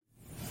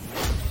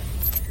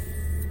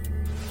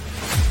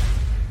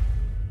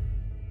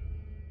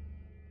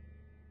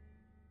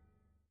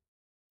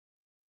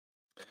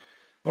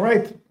All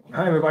right.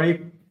 Hi, everybody,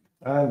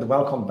 and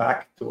welcome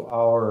back to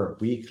our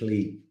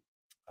weekly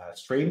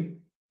stream.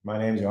 My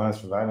name is Johannes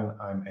Verwijnen.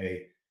 I'm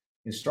a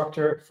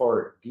instructor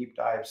for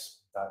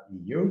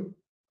deepdives.eu.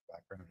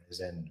 Background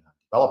is in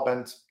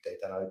development, data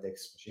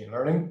analytics, machine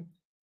learning.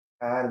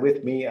 And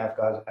with me, I've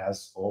got,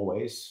 as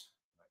always,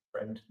 my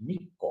friend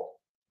Mikko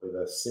with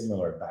a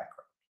similar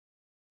background.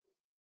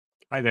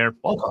 Hi there.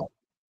 Welcome.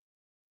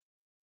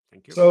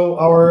 Thank you. So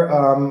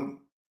our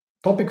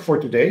topic for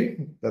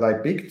today that I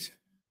picked,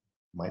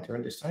 my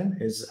turn this time,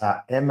 is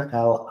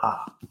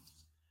MLOps.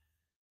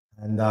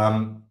 And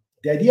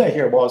the idea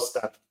here was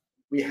that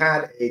we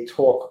had a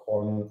talk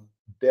on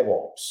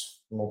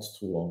DevOps not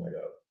too long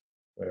ago,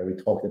 where we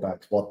talked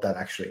about what that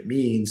actually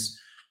means,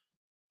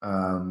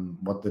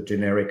 what the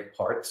generic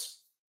parts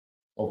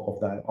of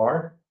that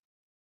are.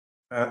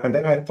 And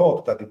then I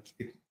thought that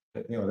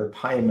the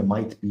time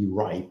might be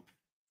ripe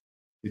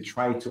to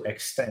try to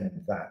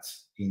extend that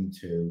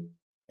into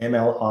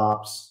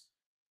MLOps.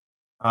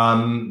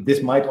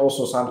 This might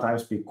also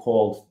sometimes be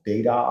called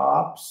data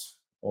ops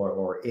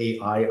or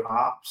AI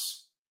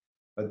ops,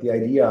 but the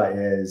idea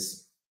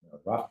is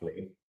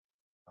roughly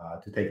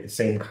to take the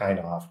same kind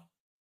of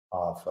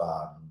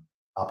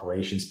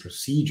operations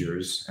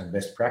procedures and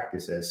best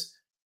practices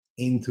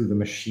into the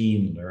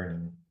machine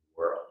learning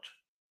world.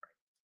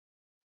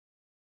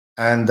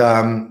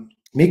 And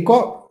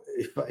Mikko,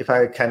 if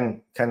I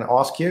can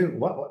ask you,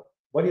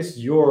 what is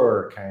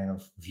your kind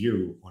of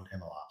view on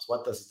MLOps?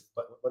 What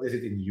is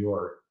it in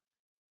your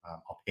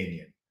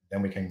opinion?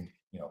 Then we can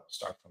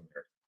start from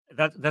there.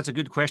 That's a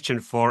good question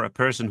for a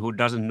person who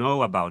doesn't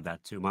know about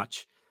that too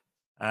much,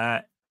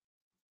 and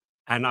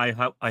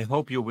I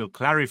hope you will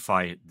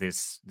clarify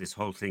this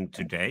whole thing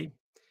today.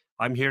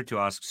 I'm here to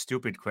ask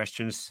stupid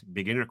questions,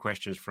 beginner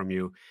questions from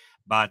you,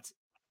 but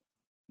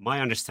my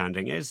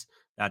understanding is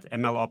that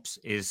MLOps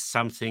is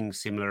something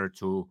similar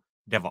to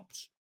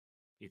DevOps.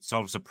 It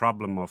solves a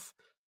problem of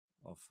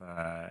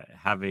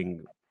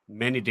having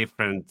many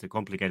different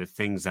complicated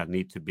things that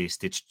need to be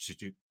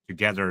stitched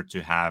together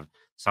to have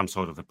some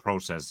sort of a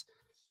process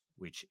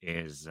which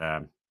is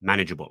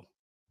manageable.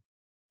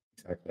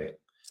 Exactly.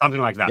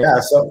 Something like that. Yeah.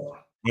 So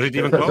was it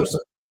even close?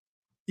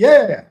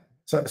 Yeah.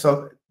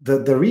 So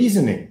the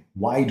reasoning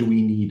why do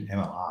we need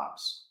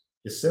MLOps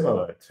is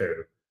similar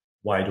to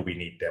why do we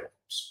need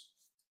DevOps.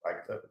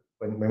 Like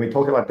when we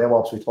talked about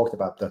DevOps, we talked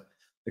about the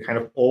kind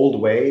of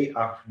old way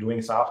of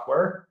doing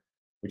software,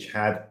 which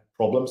had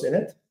problems in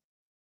it.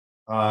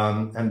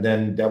 And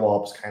then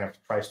DevOps kind of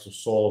tries to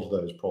solve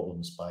those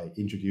problems by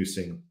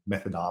introducing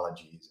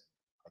methodologies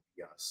and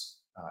ideas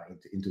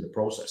into the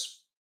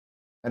process.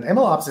 And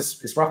MLOps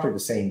is roughly the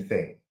same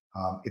thing.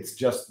 It's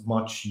just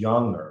much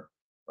younger,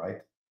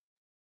 right?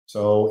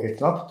 So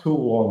it's not too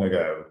long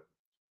ago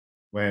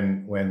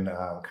when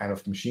kind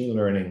of machine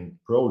learning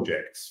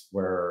projects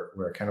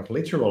were kind of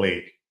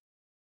literally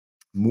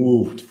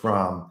moved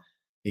from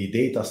a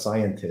data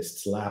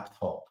scientist's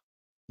laptop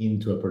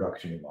into a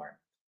production environment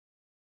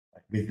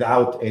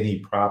without any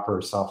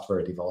proper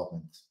software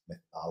development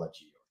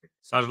methodology.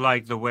 Sounds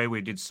like the way we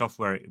did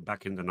software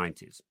back in the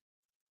 90s.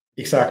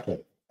 Exactly.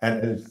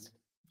 And it's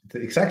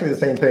exactly the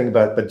same thing,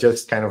 but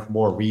just kind of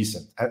more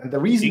recent. And the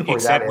reason for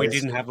Except that we is...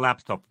 didn't have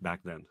laptop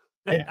back then.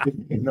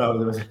 No,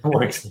 there was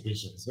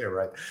workstations. You're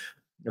right.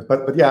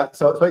 But yeah,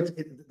 so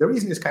the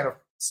reason is kind of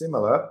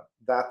similar,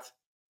 that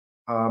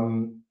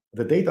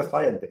the data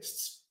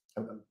scientists,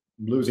 I'm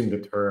using the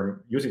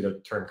term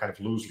kind of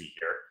loosely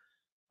here,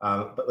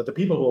 but the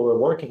people who were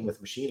working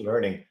with machine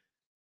learning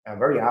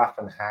very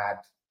often had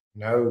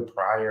no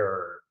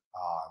prior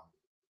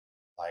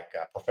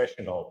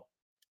professional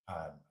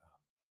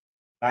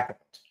background.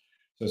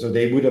 So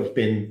they would have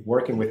been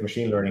working with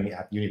machine learning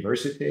at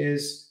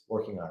universities,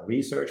 working on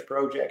research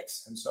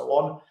projects, and so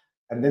on.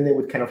 And then they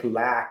would kind of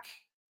lack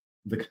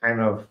the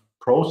kind of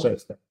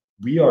process that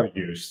we are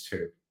used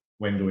to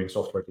when doing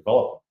software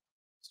development.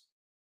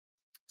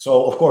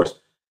 So, of course,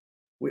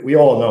 we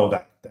all know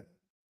that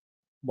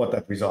what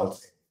that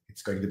results in.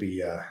 It's going to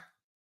be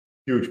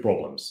huge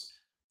problems.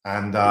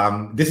 And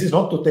this is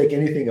not to take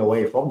anything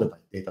away from the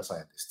data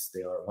scientists.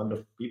 They are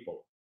wonderful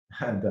people.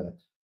 And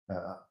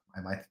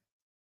I might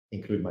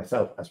include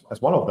myself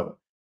as one of them.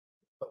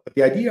 But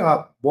the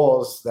idea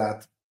was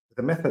that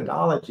the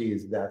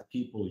methodologies that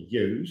people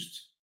used,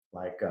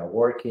 like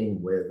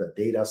working with a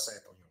data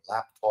set on your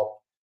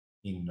laptop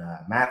in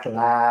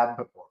MATLAB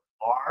or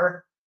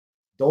R,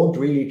 don't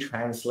really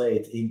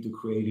translate into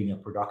creating a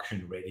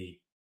production-ready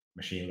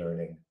machine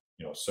learning,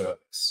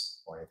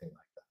 service or anything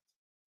like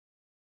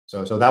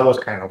that. So that was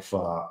kind of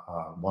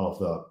one of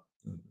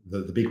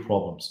the big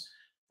problems.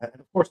 And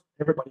of course,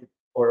 everybody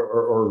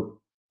or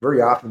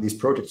very often these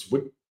projects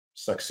would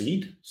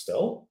succeed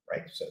still,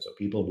 right? So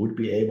people would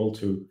be able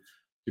to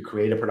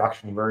create a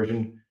production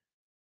version.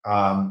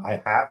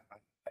 I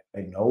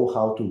know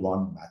how to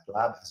run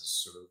MATLAB as a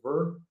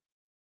server.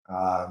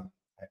 I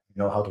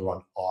know how to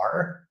run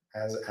R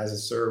as a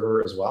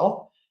server as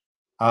well.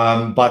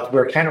 But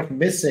we're kind of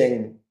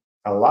missing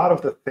a lot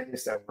of the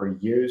things that we're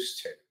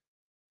used to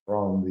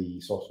from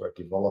the software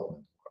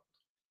development world.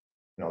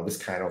 this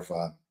kind of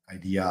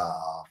idea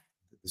of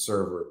the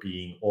server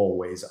being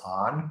always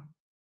on,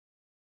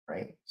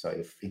 right? So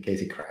if in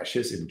case it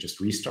crashes, it would just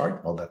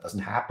restart. Well, that doesn't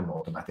happen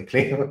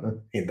automatically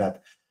in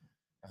that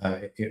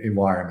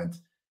environment.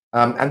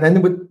 And then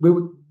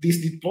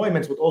these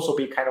deployments would also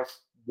be kind of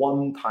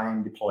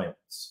one-time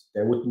deployments.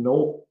 There would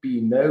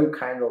be no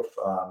kind of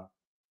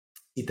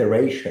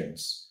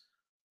iterations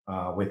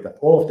with that.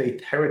 All of the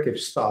iterative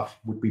stuff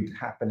would be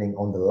happening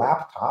on the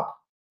laptop.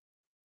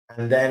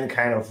 And then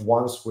kind of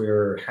once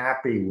we're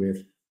happy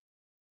with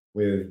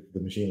the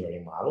machine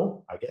learning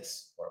model, I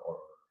guess, or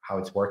how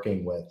it's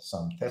working with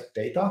some test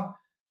data,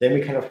 then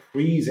we kind of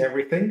freeze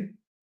everything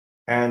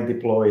and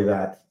deploy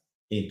that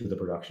into the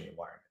production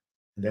environment.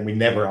 And then we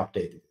never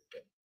update it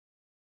again.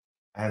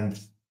 And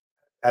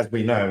as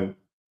we know,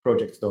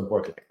 projects don't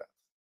work like that,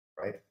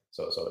 right?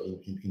 So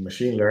in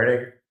machine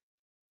learning,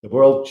 the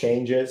world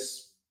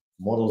changes,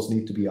 models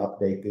need to be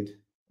updated,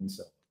 and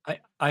so.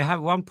 I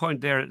have one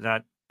point there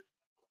that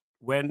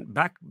when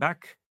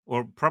back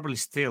or probably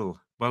still,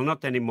 well,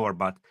 not anymore,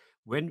 but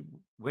when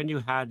you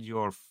had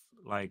your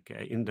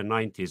in the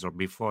 90s or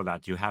before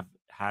that, you have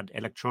had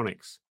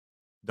electronics,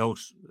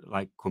 those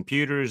like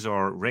computers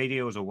or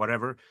radios or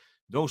whatever,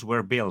 those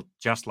were built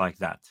just like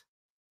that.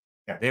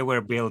 Yeah. They were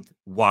built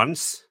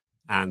once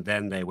and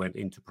then they went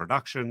into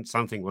production,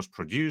 something was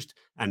produced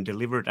and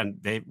delivered,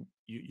 and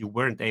you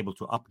weren't able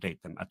to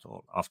update them at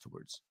all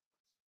afterwards.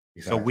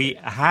 Exactly. So we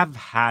have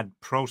had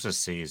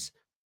processes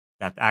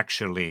that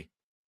actually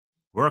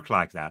work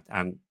like that,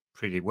 and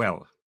pretty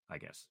well, I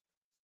guess.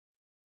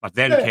 But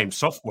then came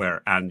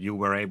software, and you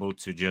were able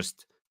to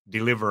just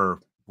deliver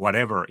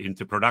whatever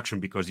into production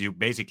because you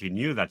basically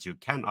knew that you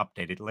can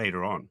update it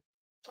later on,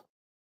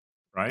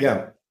 right?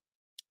 Yeah.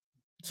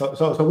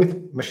 So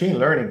with machine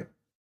learning,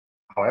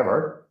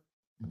 however,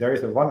 there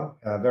is one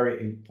very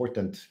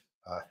important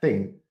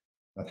thing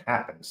that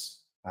happens,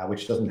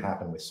 which doesn't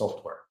happen with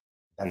software.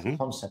 That's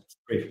concept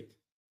drift.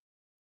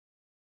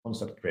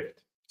 Concept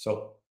drift.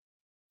 So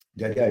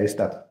the idea is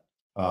that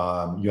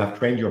you have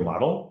trained your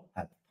model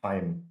at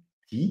time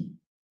t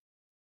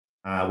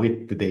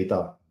with the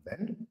data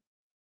then.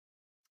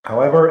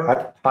 However,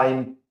 at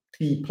time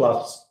t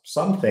plus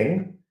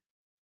something,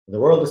 the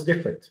world is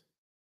different.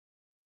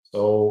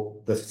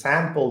 So the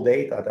sample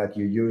data that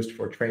you used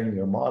for training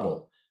your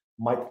model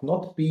might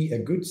not be a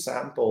good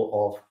sample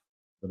of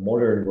the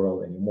modern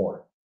world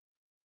anymore.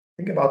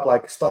 Think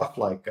about stuff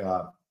like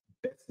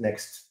best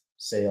next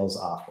sales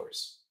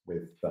offers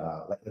with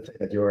let's say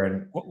that you're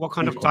in what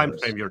kind of time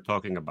frame you're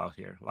talking about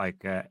here,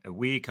 like a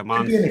week, a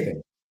month? Could be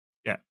anything.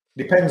 Yeah,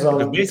 depends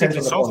on basically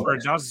the software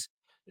context.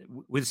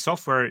 with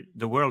software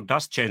the world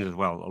does change as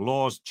well,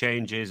 laws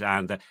changes,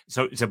 and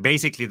so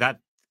basically that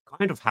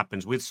kind of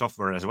happens with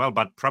software as well,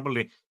 but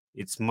probably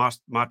it's much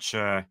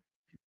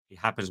it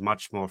happens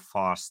much more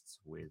fast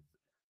with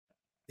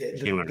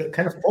machine learning. The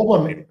kind of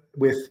problem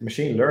with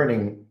machine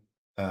learning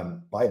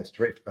bias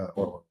drift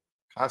or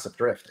concept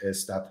drift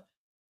is that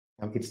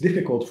it's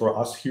difficult for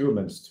us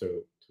humans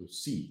to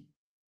see,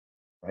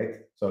 right?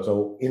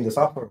 So in the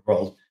software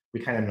world, we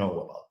kind of know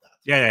about that.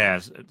 Yeah.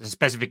 The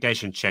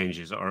specification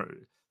changes, or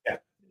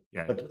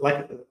yeah. But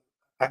I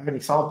have an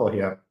example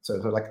here. So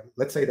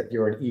let's say that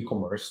you're an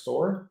e-commerce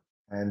store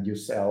and you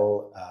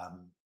sell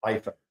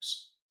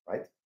iPhones,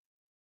 right?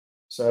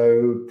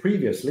 So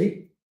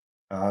previously,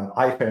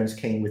 iPhones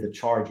came with a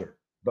charger,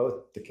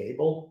 both the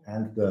cable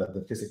and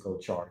the physical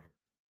charger.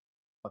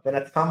 But then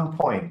at some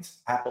point,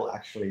 Apple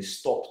actually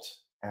stopped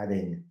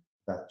adding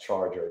that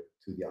charger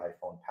to the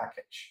iPhone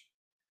package.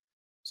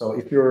 So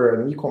if you're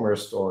an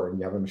e-commerce store and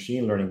you have a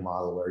machine learning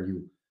model where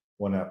you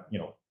want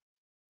to,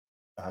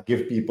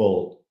 give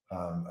people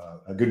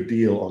a good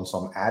deal on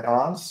some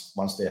add-ons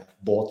once they have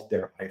bought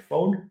their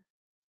iPhone,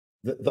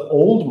 the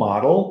old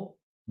model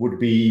would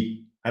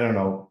be, I don't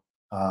know,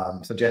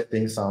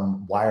 suggesting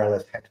some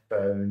wireless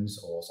headphones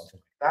or something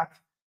like that.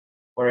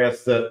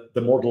 Whereas the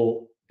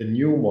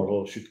new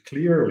model should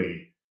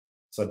clearly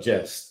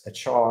suggest a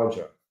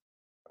charger,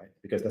 right?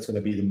 Because that's going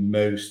to be the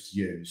most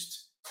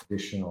used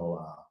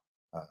additional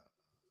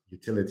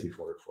utility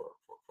for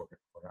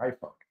an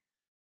iPhone.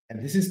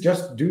 And this is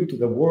just due to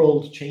the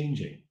world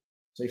changing.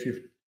 So if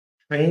you've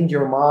trained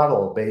your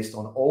model based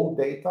on old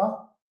data,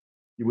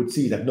 you would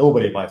see that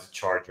nobody buys a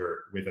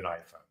charger with an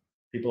iPhone.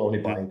 People only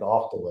buy it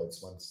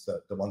afterwards once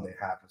the one they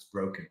have is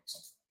broken or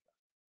something like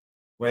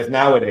that. Whereas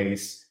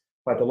nowadays,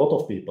 quite a lot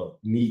of people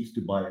need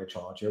to buy a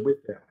charger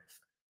with their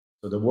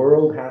iPhone. So the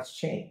world has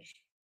changed.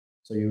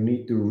 So you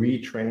need to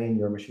retrain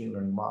your machine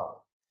learning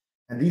model.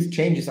 And these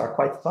changes are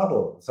quite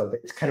subtle. So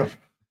it's kind of...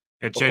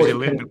 It changes a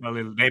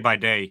little day by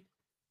day.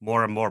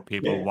 More and more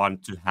people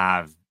want to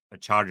have a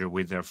charger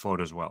with their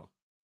phone as well.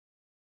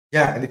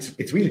 Yeah, and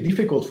it's really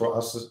difficult for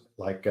us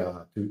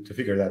to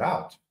figure that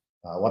out,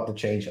 what the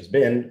change has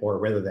been or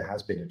whether there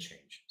has been a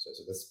change. So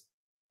this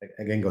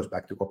again goes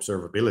back to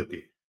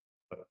observability.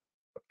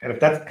 But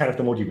that's kind of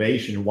the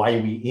motivation why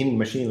in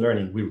machine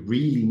learning we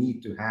really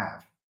need to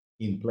have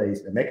in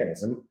place a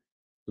mechanism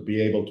to be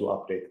able to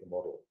update the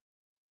model.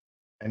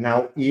 And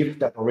now, if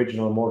that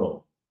original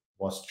model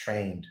was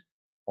trained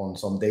on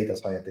some data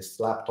scientist's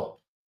laptop.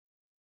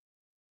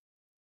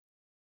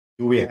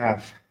 Do we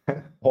have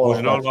all Who's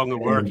of no that longer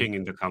training? working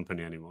in the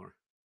company anymore.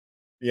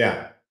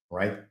 Yeah,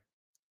 right.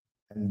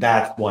 And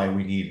that's why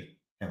we need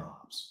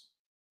MLOps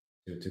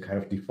to kind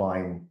of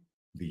define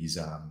these.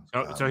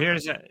 So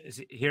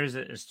here's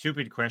a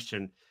stupid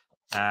question.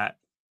 Why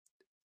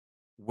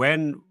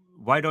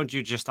don't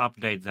you just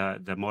update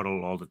the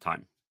model all the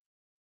time?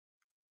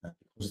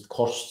 Because it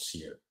costs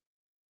you.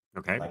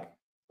 Okay. Like,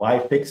 why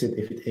fix it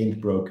if it ain't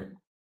broken?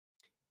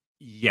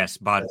 Yes,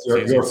 but That's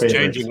since your it's favorite.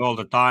 changing all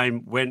the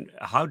time,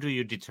 how do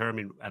you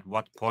determine at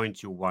what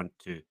point you want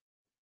to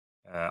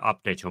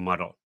update your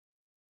model?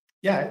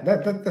 Yeah,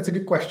 that's a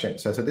good question.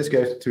 So this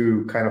goes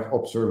to kind of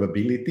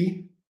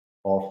observability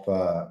of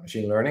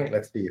machine learning.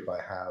 Let's see if I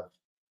have.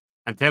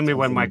 And tell me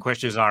when my something-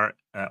 questions are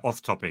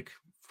off topic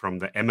from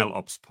the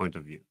MLOps point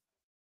of view.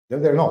 No,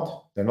 they're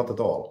not. They're not at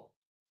all.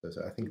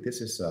 So I think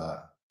this is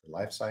the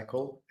life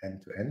cycle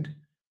end to end.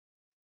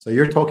 So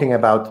you're talking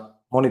about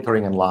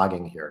monitoring and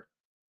logging here.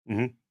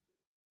 Mhm.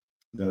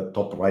 The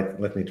top right,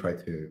 let me try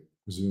to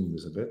zoom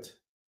this a bit.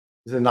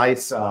 This is a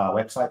nice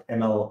website,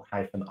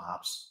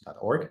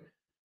 ml-ops.org.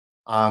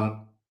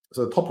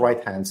 So the top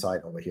right-hand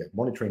side over here,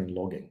 monitoring and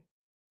logging.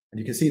 And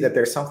you can see that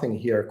there's something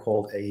here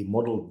called a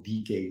model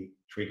decay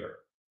trigger.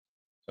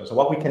 So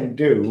what we can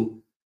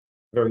do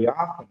very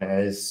often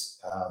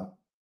is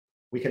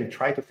we can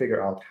try to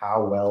figure out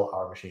how well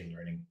our machine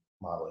learning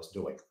model is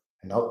doing.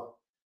 And now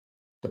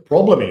the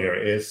problem here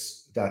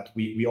is that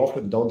we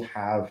often don't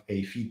have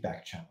a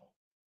feedback channel.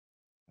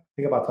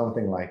 Think about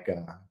something like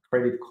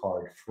credit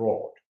card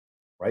fraud,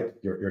 right?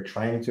 You're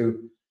trying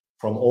to,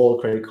 from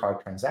all credit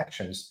card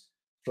transactions,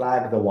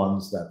 flag the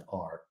ones that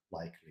are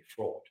likely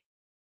fraud.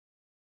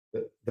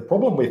 The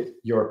problem with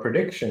your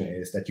prediction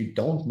is that you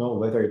don't know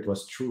whether it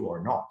was true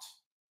or not.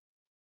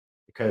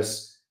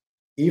 Because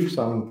if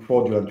some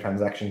fraudulent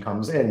transaction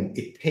comes in,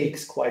 it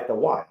takes quite a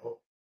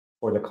while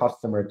for the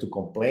customer to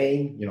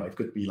complain. It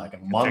could be like a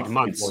month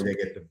before they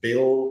get the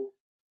bill,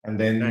 and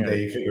then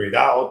they figure it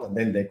out, and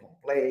then they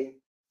complain.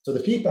 So the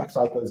feedback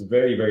cycle is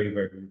very, very,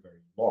 very,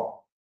 very long.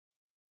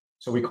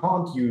 So we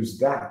can't use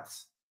that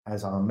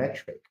as our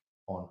metric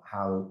on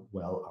how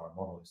well our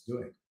model is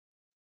doing.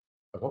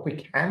 But what we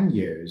can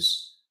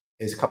use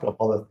is a couple of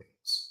other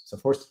things. So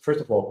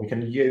first of all, we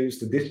can use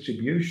the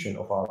distribution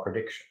of our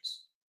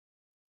predictions.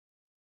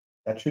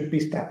 That should be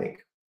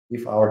static.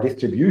 If our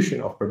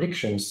distribution of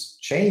predictions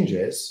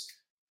changes,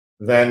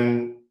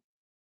 then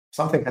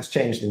something has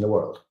changed in the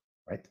world,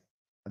 right?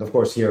 And of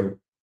course, here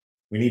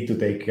we need to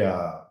take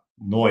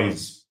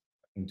noise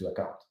into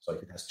account. So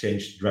if it has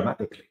changed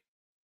dramatically.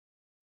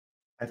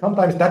 And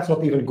sometimes that's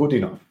not even good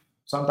enough.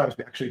 Sometimes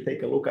we actually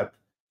take a look at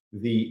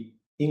the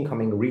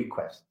incoming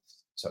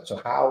requests.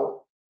 So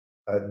how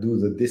do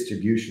the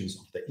distributions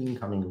of the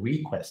incoming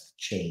requests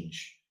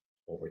change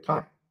over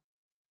time?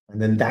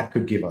 And then that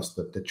could give us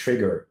the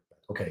trigger.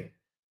 Okay,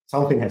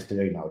 something has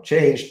now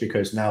changed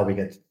because now we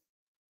get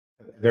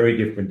a very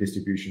different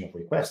distribution of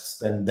requests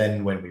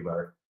than when we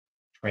were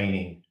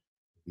training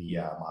the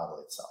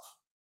model itself.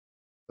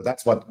 So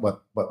that's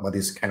what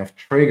is kind of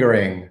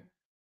triggering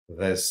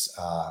this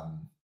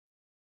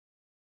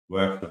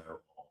workflow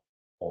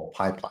or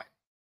pipeline.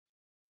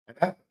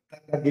 And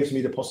that gives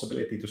me the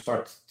possibility to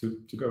start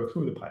to go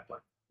through the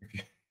pipeline,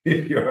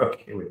 if you're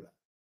okay with that.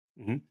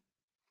 Mm-hmm.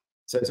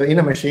 So in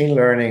a machine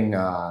learning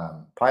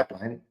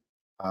pipeline,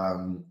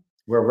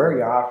 we're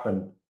very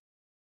often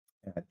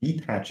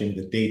detaching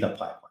the data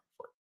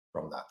pipeline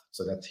from that.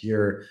 So that's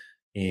here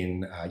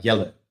in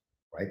yellow,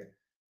 right?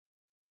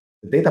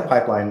 The data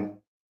pipeline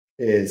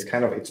is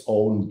kind of its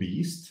own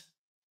beast.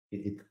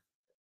 It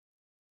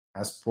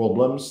has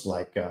problems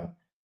like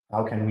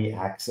how can we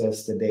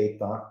access the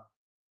data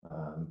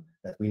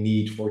that we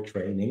need for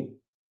training?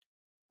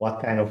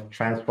 What kind of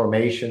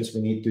transformations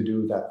we need to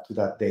do to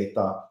that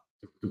data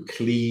to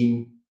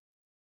clean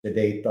the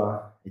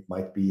data? It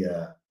might be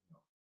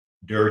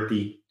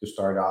dirty to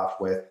start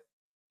off with.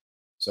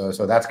 So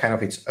that's kind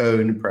of its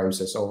own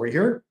process over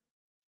here.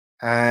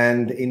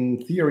 And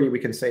in theory, we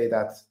can say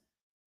that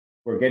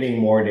we're getting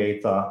more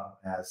data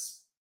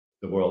as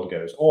the world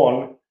goes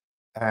on,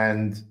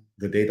 and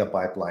the data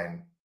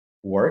pipeline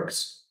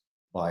works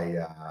by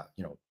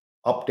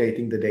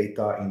updating the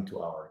data into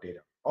our data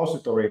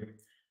repository,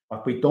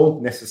 but we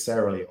don't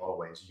necessarily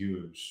always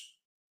use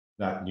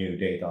that new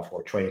data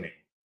for training,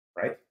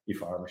 right?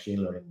 If our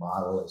machine learning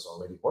model is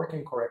already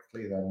working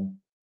correctly, then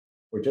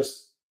we're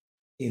just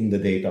in the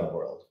data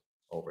world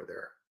over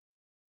there.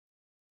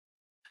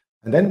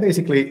 And then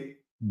basically,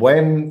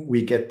 when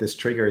we get this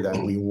trigger that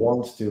we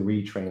want to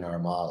retrain our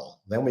model,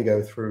 then we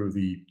go through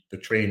the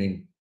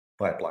training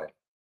pipeline.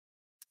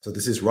 So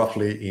this is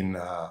roughly in,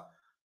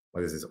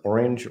 what is this,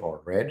 orange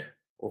or red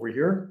over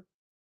here,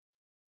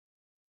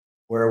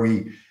 where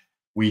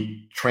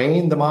we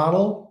train the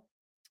model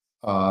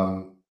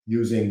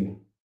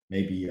using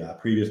maybe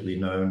previously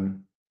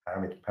known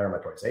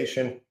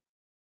parameterization.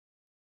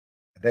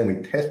 And then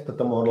we test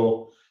the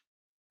model.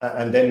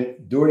 And then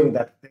during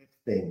that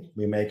testing,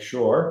 we make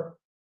sure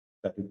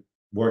that it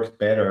works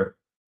better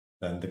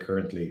than the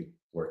currently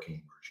working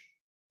version.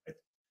 Right?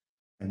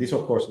 And this,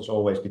 of course, is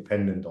always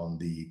dependent on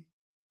the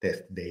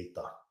test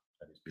data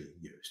that is being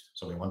used.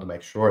 So we want to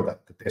make sure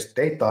that the test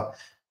data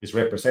is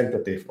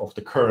representative of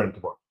the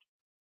current world.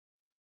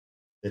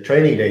 The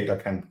training data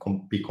can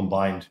be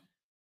combined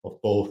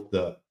of both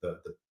the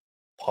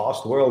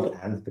past world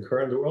and the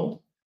current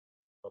world,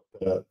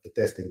 but the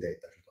testing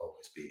data should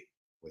always be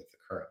with the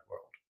current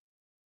world.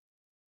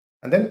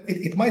 And then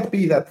it might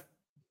be that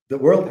the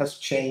world has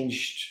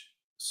changed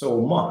so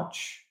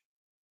much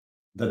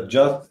that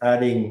just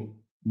adding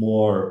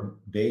more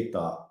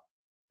data,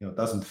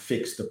 doesn't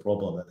fix the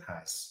problem that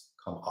has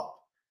come up.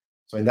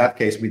 So in that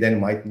case, we then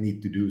might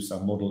need to do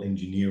some model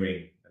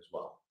engineering as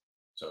well.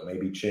 So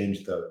maybe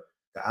change the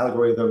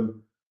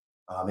algorithm,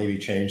 maybe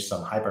change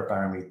some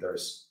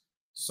hyperparameters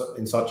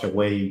in such a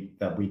way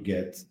that we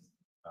get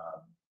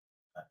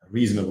a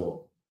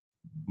reasonable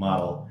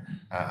model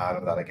out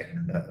of that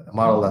again, a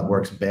model that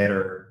works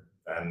better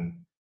than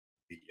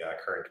the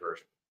current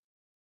version.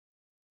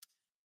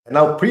 And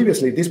now,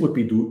 previously, this would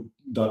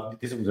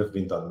have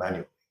been done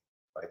manually,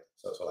 right?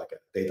 So like a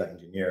data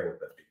engineer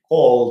would have been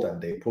called,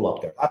 and they pull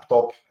up their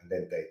laptop, and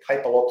then they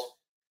type a lot,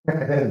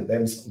 and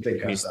then something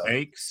comes out.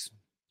 Mistakes.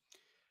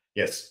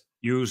 Yes.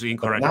 Use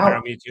incorrect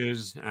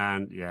parameters,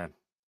 and yeah.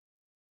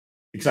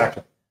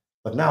 Exactly.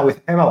 But now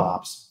with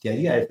MLOps, the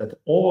idea is that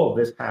all of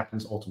this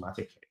happens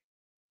automatically.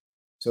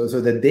 So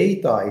the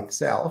data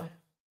itself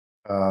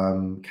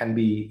can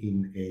be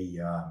in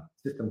a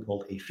system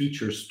called a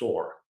feature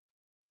store.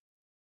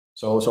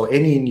 So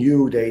any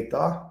new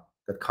data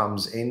that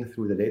comes in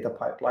through the data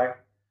pipeline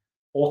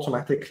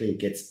automatically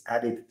gets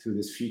added to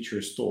this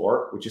feature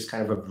store, which is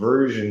kind of a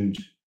versioned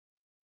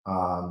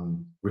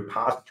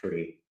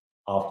repository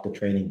of the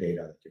training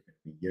data that you're going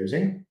to be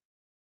using.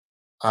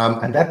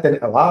 And that then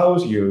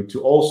allows you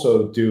to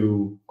also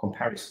do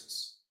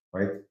comparisons,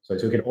 right? So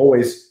you can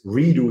always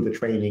redo the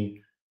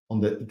training on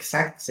the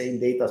exact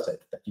same data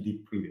set that you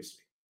did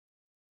previously.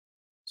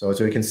 So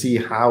you can see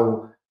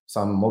how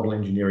some model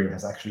engineering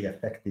has actually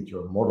affected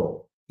your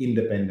model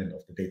independent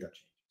of the data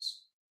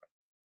changes.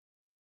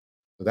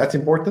 So that's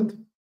important.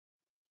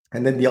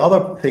 And then the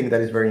other thing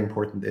that is very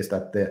important is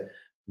that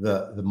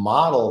the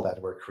model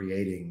that we're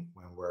creating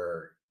when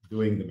we're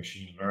doing the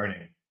machine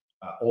learning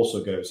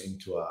also goes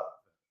into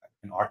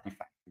an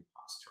artifact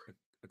repository.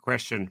 A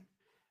question: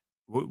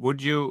 would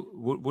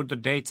the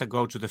data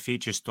go to the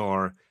feature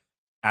store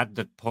at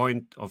the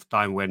point of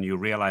time when you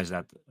realize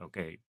that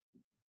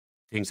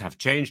things have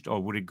changed,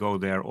 or would it go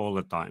there all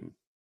the time?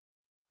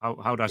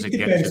 How does it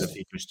get to the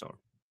feature store?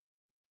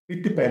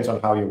 It depends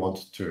on how you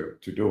want to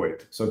do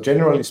it. So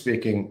generally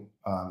speaking,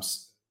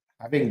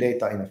 having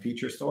data in a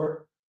feature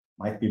store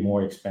might be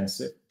more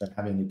expensive than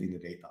having it in the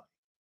data.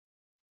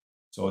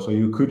 So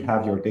you could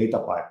have your data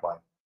pipeline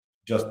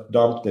just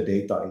dump the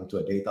data into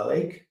a data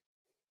lake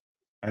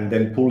and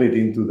then pull it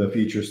into the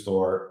feature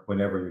store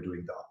whenever you're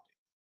doing the update.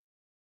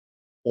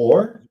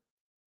 Or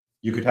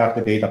you could have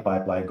the data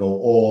pipeline go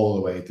all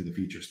the way to the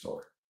feature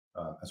store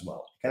as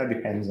well. It kind of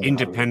depends on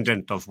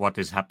independent of what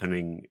is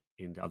happening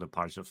in the other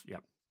parts of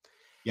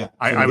Yeah. So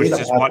I the was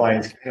data just pipeline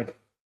is kind of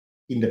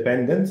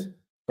independent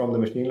from the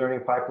machine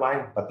learning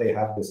pipeline, but they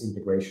have this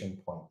integration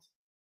point.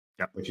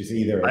 Yeah. Which is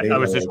either a data I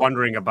was just lake.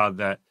 wondering about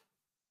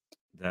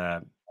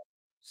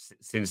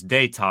since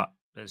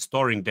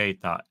storing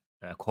data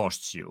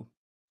costs you.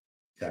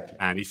 Exactly.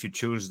 And if you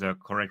choose the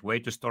correct way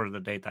to store the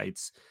data,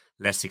 it's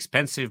less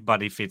expensive.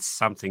 But if it's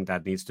something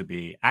that needs to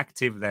be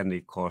active, then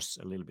it costs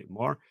a little bit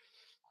more.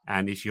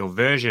 And if you're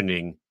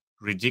versioning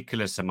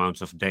ridiculous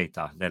amounts of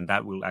data, then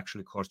that will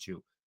actually cost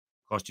you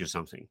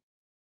something.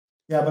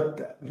 Yeah,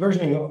 but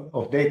versioning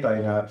of data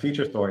in a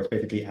feature store is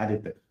basically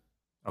additive.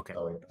 Okay.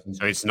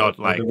 So it's not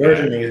like the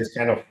versioning is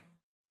kind of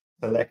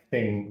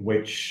selecting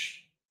which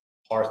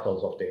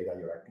parcels of data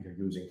you're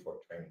using for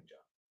a training job.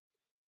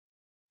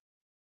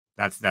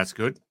 That's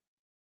good.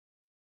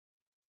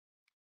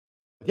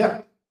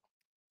 Yeah.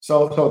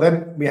 So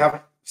then we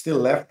have still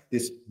left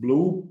this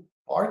blue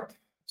part.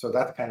 So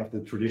that's kind of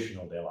the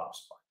traditional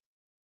DevOps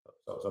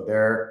part. So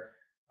there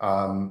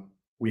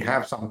we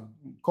have some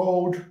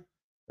code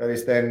that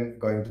is then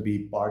going to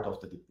be part of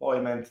the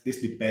deployment.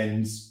 This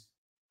depends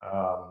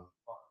on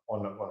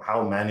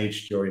how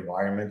managed your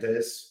environment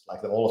is.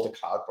 Like all of the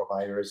cloud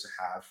providers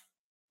have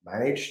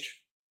managed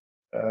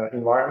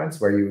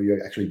environments where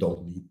you actually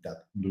don't need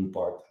that blue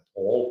part at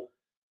all.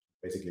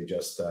 Basically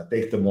just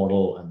take the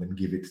model and then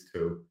give it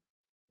to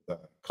the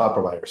cloud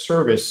provider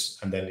service,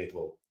 and then it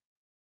will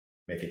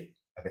make it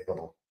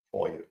available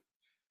for you.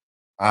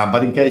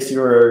 But in case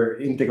you're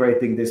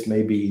integrating this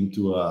maybe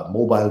into a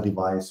mobile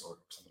device or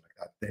something like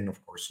that, then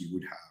of course you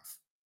would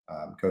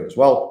have code as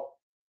well.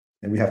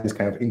 And we have this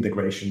kind of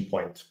integration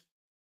point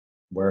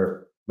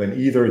where when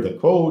either the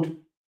code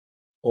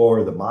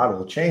or the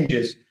model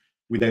changes,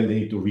 we then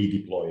need to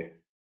redeploy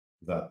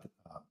that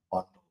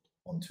bundle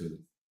onto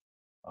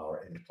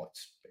our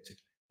endpoints,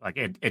 basically. Like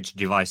edge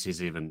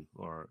devices even,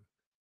 or?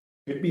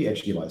 Could be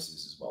edge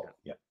devices as well,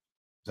 yeah.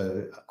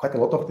 So quite a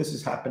lot of this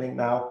is happening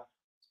now,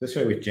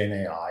 especially with Gen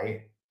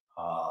AI,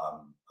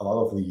 a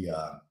lot of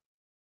the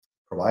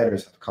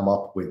providers have come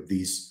up with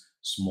these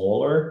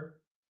smaller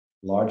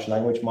large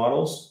language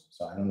models.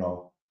 So I don't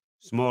know.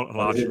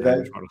 Large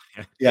language model.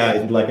 Yeah,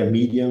 it's like a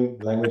medium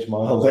language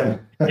model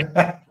then.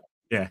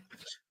 Yeah.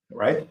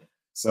 Right.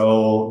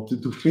 So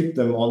to fit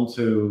them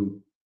onto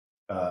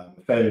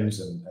phones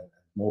and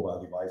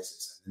mobile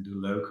devices and do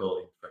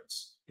local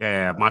inference.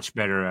 Yeah, much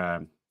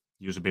better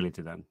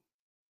usability then.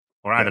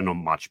 Or I don't know,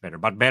 much better,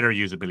 but better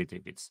usability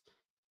if it's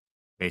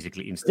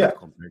basically instant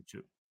compared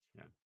to.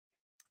 Yeah.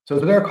 So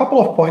there are a couple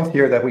of points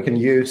here that we can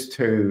use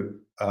to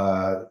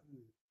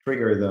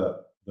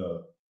trigger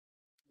the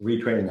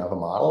retraining of a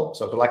model.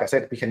 So like I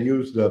said, we can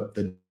use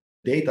the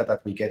data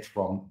that we get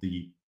from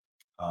the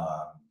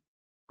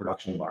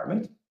production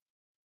environment.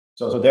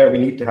 So there we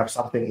need to have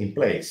something in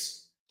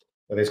place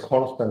that is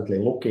constantly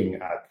looking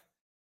at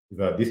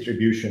the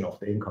distribution of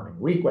the incoming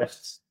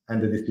requests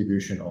and the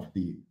distribution of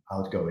the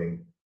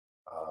outgoing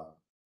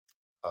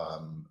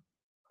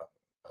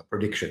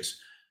predictions.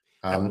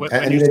 And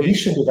in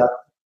addition to that,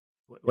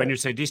 when you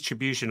say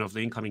distribution of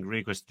the incoming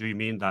requests, do you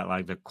mean that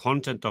like the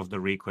content of the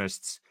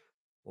requests,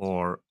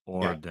 or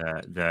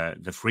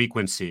the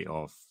frequency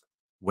of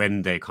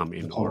when they come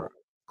in, or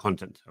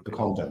content? Okay. The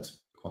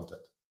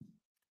content.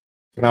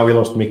 Now we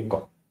lost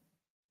Mikko,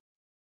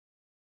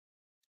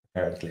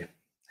 apparently.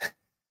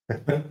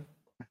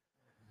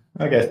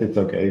 I guess it's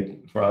okay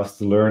for us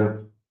to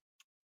learn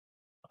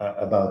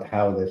about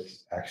how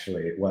this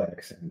actually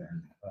works and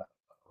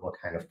what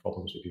kind of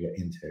problems we can get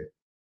into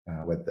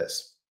with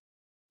this.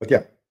 But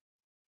yeah.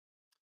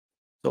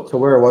 So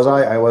where was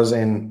I? I was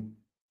in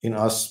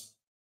us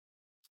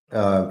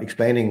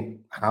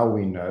explaining how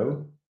we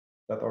know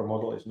that our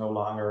model is no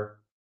longer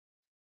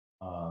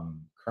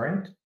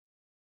current.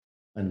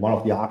 And one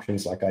of the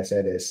options, like I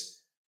said,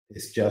 is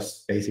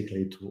just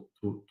basically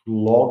to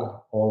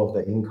log all of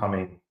the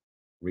incoming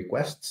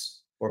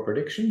requests for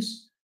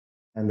predictions,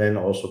 and then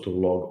also to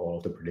log all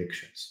of the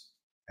predictions,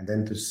 and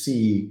then to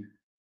see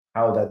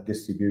how that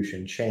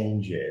distribution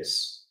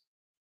changes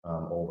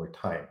over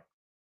time.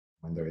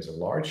 When there is a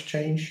large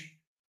change,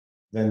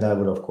 then that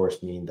would, of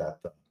course, mean that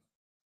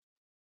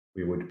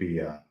we would be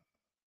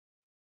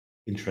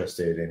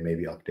interested in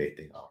maybe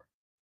updating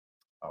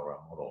our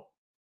model.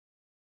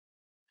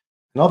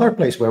 Another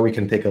place where we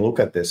can take a look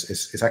at this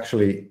is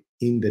actually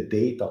in the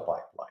data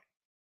pipeline.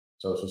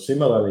 So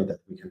similarly,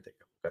 that we can take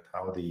a look at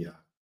how the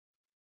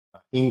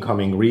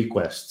incoming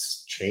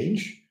requests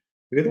change.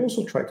 We can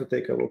also try to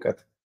take a look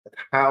at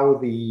how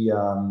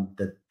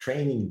the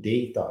training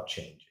data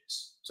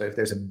changes. So if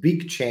there's a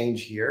big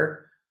change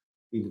here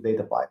in the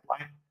data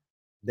pipeline,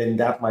 then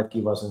that might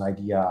give us an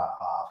idea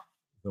of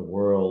the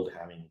world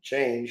having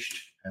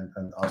changed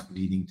and us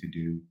needing to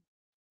do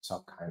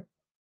some kind of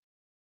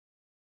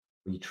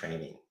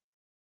retraining.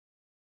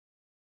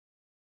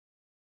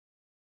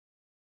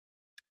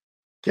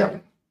 Yeah.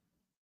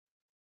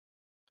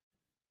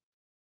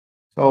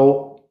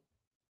 So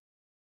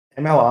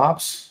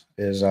MLOps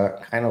is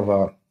a kind of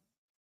a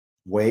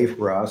way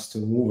for us to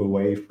move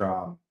away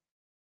from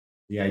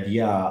the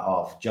idea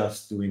of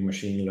just doing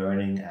machine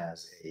learning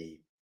as a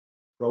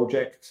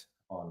project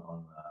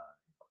on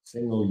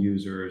single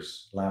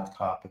users,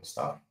 laptop and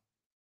stuff,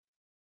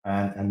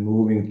 and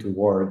moving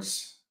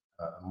towards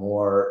a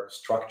more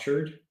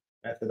structured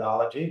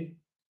methodology,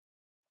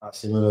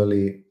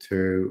 similarly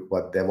to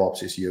what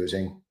DevOps is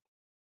using.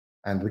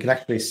 And we can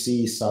actually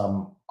see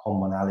some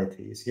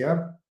commonalities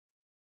here.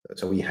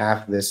 So we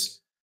have this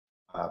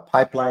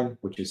pipeline,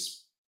 which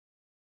is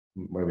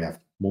where we have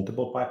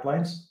multiple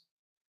pipelines,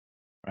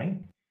 right?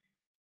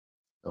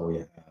 So we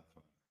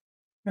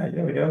have,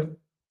 there we go.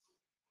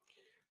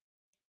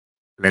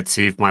 Let's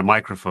see if my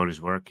microphone is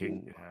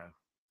working.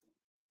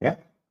 Yeah,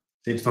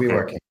 seems to be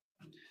working.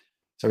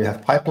 So we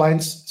have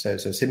pipelines.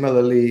 So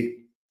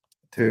similarly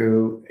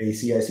to a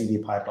CI/CD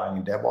pipeline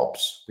in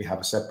DevOps, we have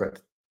a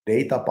separate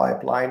data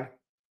pipeline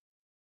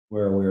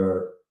where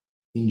we're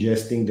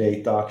ingesting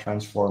data,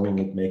 transforming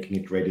it, making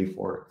it ready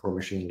for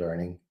machine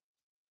learning.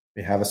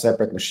 We have a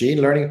separate machine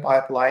learning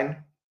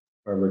pipeline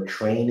where we're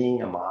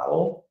training a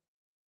model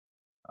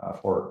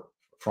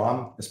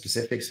from a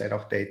specific set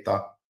of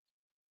data.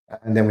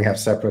 And then we have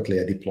separately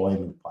a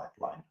deployment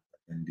pipeline that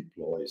then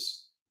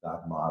deploys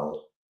that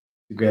model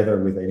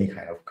together with any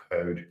kind of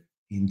code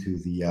into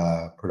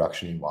the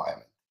production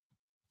environment.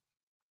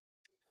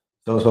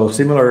 So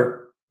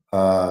similar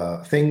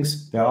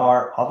things. There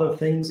are other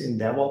things in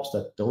DevOps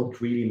that don't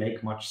really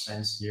make much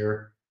sense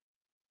here.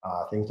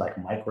 Things like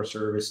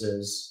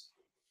microservices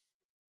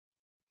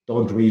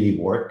don't really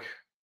work.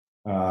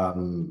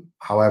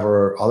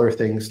 However, other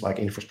things like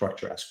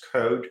infrastructure as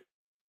code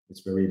is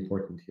very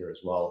important here as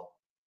well.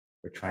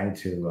 We're trying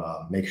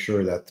to make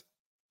sure that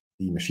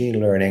the machine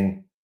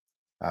learning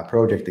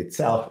project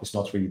itself is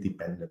not really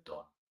dependent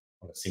on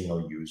a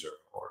single user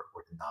or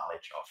the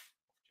knowledge of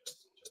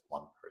just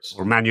one person.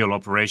 Or manual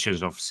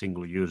operations of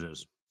single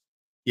users.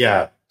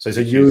 Yeah, so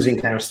using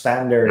kind of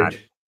standard.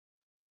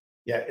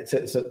 Yeah,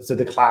 so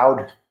the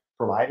cloud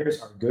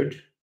providers are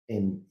good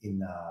in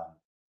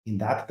in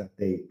that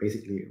they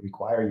basically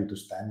require you to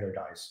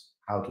standardize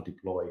how to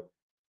deploy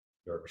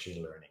your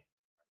machine learning.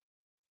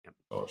 Yep.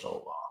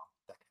 So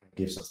that kind of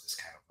gives us this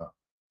kind of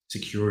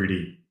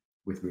security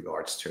with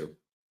regards to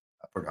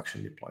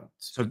production deployments.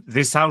 So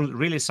this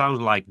really sounds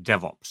like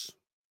DevOps.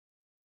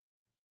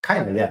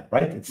 Kind of, yeah,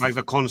 right. It's like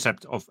the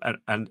concept of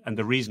and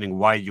the reasoning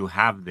why you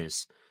have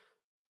this.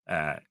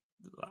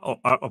 Or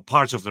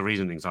parts of the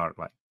reasonings are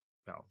like,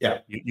 well, yeah,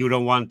 you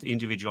don't want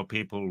individual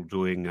people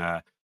doing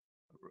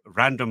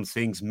random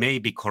things,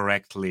 maybe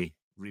correctly,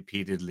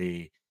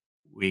 repeatedly,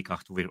 week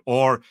after week,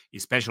 or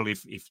especially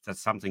if that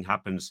something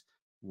happens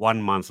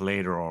 1 month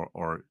later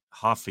or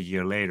half a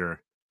year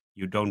later,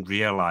 you don't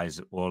realize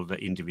all the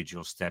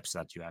individual steps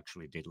that you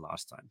actually did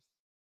last time.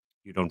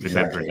 You don't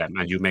remember them,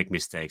 and you make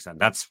mistakes, and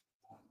that's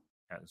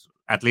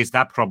at least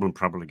that problem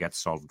probably gets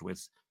solved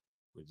with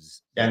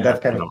and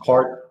that kind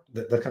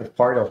of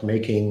part of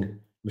making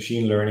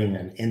machine learning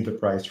an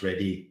enterprise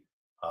ready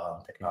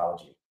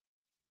technology.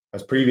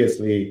 Because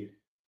previously,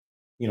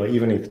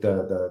 even if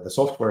the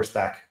software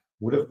stack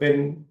would have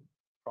been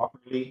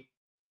properly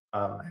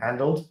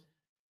handled,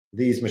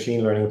 these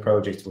machine learning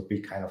projects would be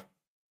kind of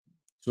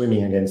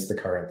swimming against the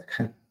current.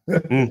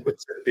 Which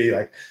would be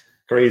like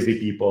crazy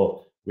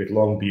people with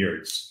long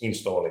beards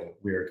installing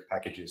weird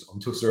packages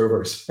onto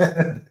servers.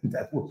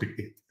 That would be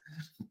it.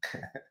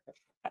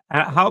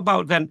 How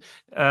about then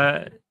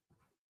the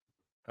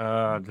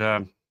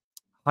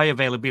high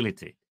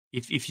availability?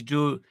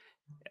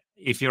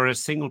 If you're a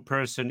single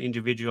person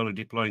individually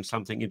deploying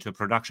something into a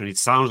production, it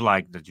sounds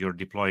like that you're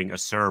deploying a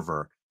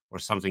server or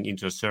something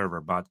into a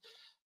server, but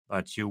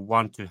you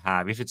want to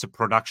have, if it's a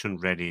production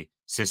ready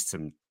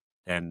system,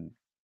 then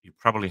you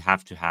probably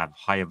have to have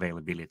high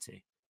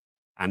availability,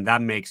 and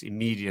that makes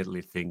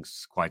immediately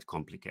things quite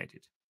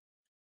complicated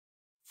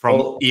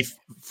from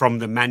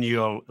the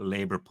manual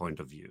labor point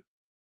of view.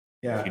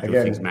 Yeah, if you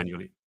do things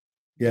manually.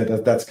 Yeah,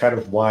 that's kind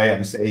of why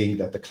I'm saying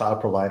that the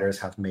cloud providers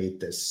have made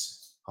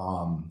this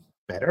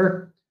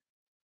better,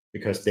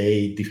 because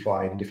they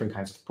define different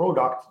kinds of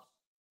product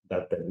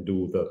that then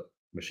do the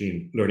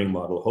machine learning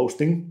model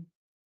hosting,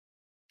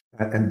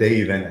 and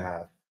they then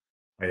have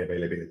high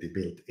availability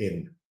built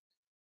in.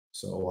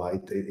 So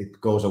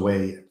it goes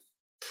away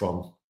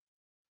from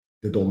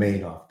the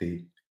domain of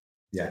the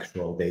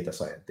actual data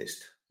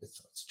scientist.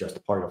 It's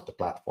just part of the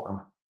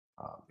platform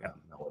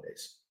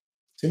nowadays.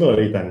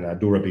 Similarly, then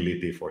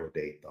durability for the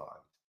data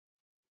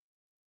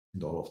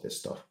and all of this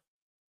stuff.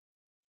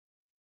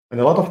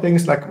 And a lot of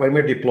things, like when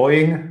we're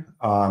deploying,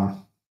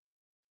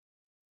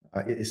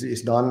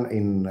 is done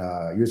in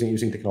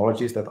using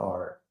technologies that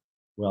are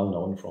well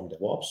known from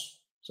DevOps.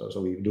 So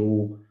we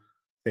do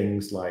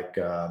things like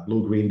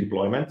blue-green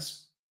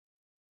deployments.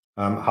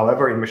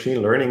 However, in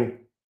machine learning,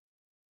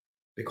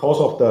 because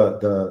of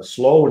the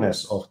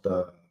slowness of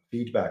the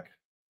feedback,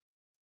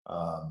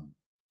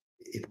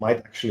 it might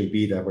actually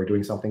be that we're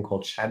doing something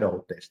called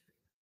shadow testing.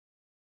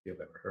 If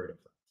you've ever heard of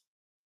that.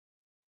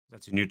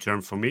 That's a new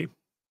term for me.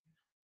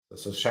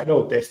 So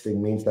shadow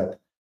testing means that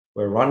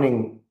we're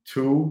running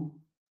two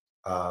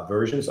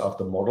versions of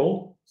the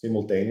model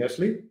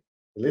simultaneously,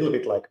 a little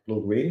bit like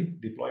blue-green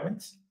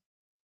deployments.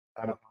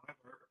 However,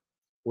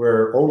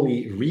 we're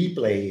only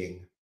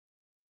replaying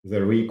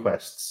the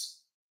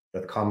requests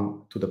that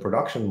come to the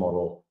production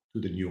model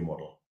to the new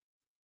model.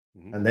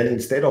 Mm-hmm. And then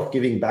instead of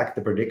giving back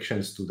the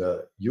predictions to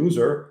the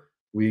user,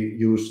 we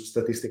use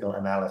statistical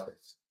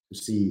analysis to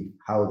see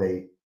how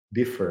they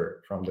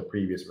differ from the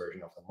previous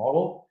version of the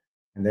model.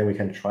 And then we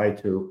can try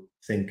to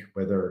think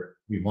whether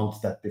we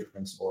want that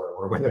difference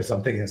or whether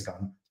something has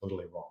gone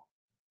totally wrong.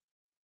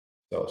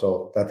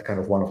 So that's kind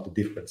of one of the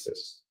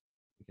differences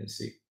you can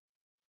see.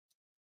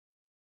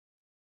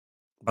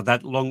 But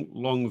that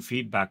long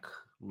feedback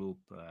loop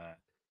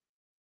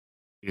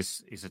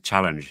is a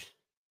challenge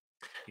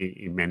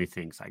in many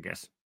things, I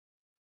guess.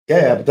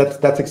 Yeah,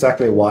 but that's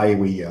exactly why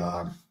we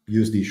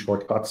use these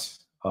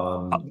shortcuts.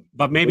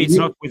 But maybe it's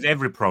not with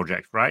every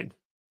project, right?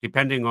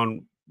 Depending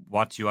on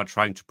what you are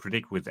trying to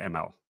predict with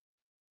ML.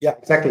 Yeah,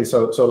 exactly.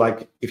 So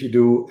like if you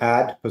do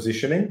ad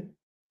positioning,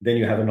 then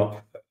you have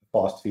a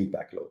fast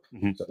feedback loop.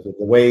 Mm-hmm. So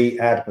the way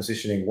ad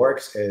positioning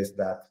works is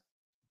that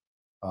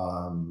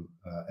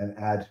an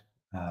ad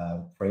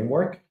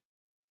framework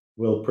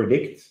will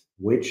predict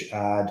which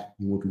ad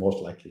you would most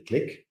likely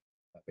click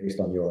based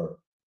on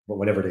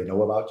whatever they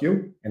know about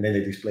you, and then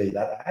they display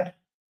that ad.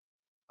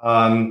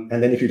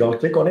 And then if you don't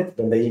click on it,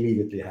 then they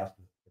immediately have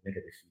the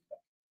negative feedback.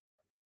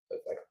 So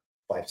it's like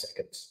 5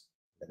 seconds,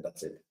 and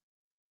that's it.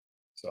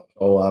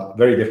 So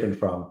very different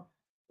from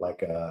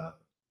like a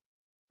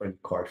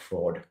credit card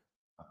fraud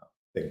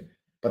thing.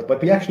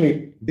 But we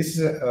actually, this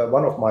is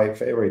one of my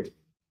favorite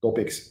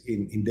topics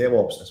in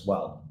DevOps as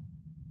well.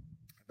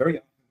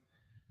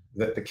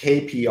 The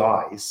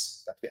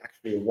KPIs that we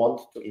actually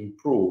want to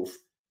improve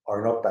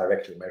are not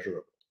directly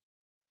measurable.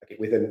 Like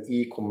with an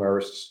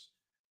e-commerce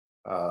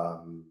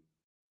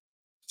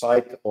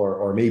site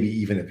or maybe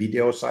even a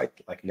video site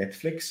like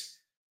Netflix,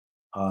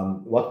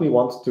 what we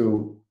want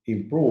to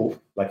improve,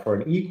 like for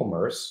an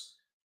e-commerce,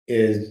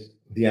 is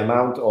the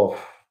amount of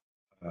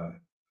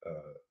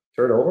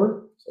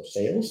turnover, so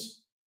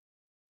sales,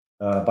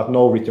 but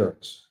no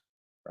returns,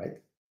 right?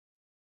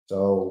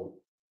 So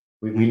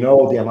we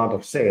know the amount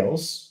of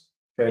sales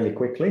fairly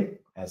quickly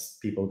as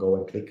people go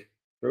and click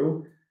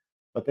through,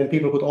 but then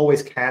people could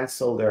always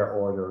cancel their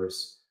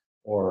orders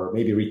or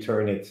maybe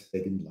return it. They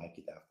didn't like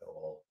it after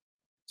all,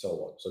 so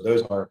on. So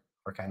those are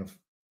kind of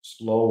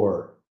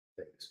slower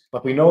things.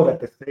 But we know that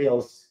the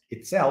sales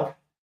itself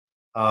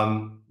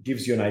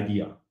gives you an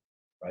idea,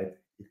 right?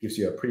 It gives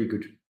you a pretty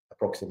good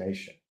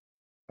approximation.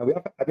 And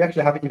we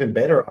actually have even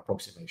better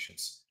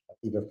approximations,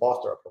 even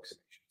faster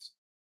approximations.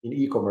 In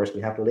e-commerce,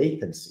 we have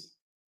latency.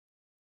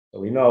 So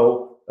we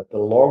know that the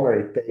longer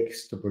it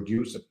takes to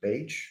produce a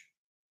page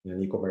in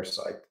an e-commerce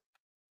site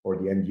for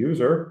the end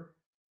user,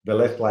 the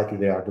less likely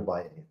they are to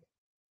buy anything.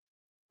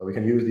 So we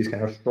can use these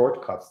kind of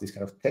shortcuts, these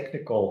kind of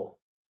technical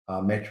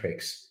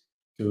metrics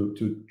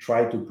to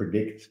try to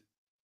predict,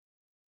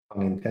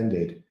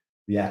 unintended,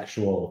 the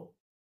actual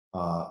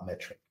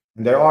metric.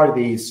 And there are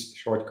these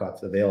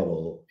shortcuts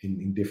available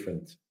in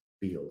different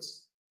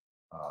fields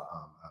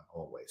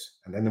always.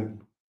 And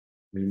then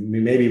we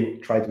maybe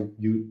try to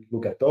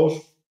look at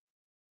those.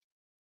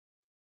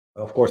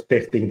 Of course,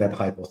 testing that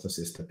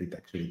hypothesis that it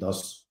actually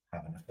does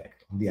have an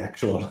effect on the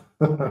actual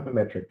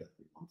metric that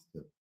we want to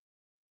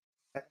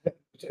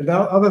do. The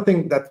other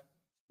thing that,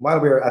 while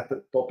we're at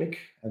the topic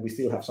and we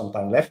still have some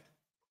time left,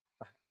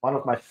 one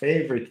of my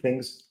favorite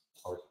things,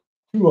 or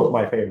two of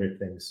my favorite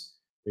things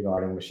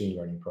regarding machine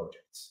learning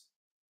projects.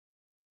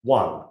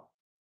 One,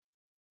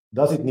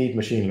 does it need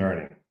machine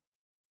learning?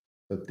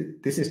 So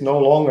this is no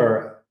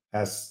longer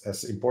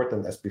as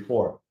important as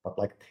before, but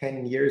like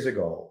 10 years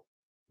ago,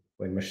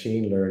 when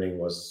machine learning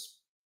was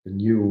the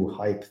new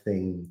hype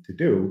thing to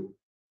do,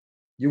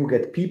 you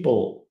get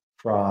people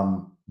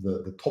from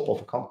the top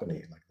of a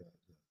company, like the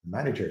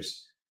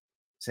managers,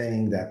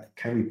 saying that,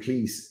 can we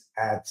please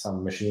add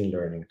some machine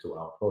learning to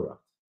our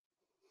product?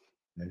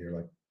 And then you're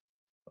like,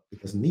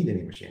 it doesn't need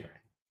any machine learning.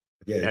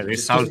 But yeah,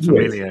 this sounds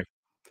familiar.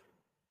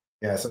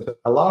 Yeah, so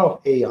a lot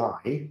of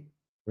AI,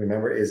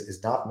 remember,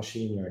 is not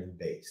machine learning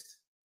based.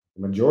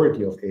 The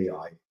majority of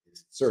AI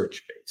is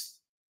search based.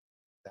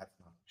 That's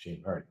not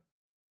machine learning.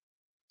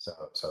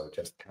 So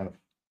just kind of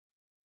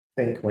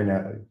think, when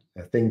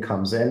a thing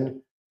comes in,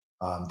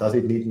 does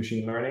it need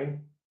machine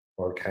learning,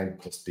 or can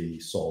it just be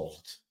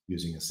solved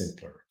using a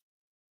simpler?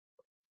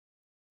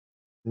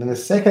 And then the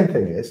second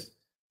thing is,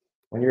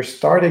 when you're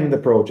starting the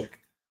project,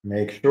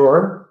 make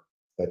sure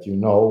that you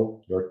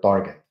know your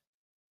target.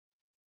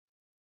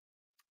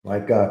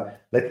 Like,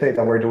 let's say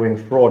that we're doing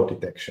fraud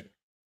detection.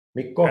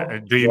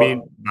 Mikko, do you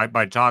mean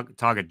by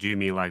target? Do you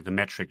mean like the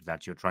metric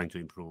that you're trying to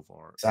improve,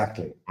 or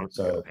exactly?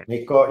 So, okay.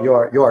 Mikko,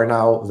 you are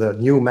now the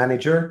new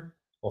manager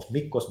of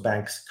Mikko's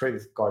bank's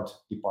credit card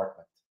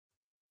department,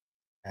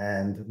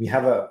 and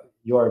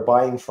you are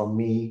buying from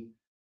me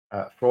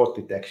a fraud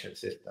detection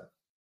system.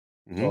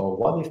 So,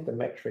 what is the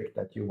metric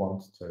that you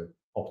want to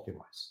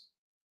optimize?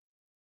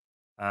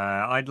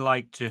 I'd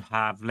like to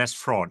have less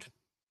fraud.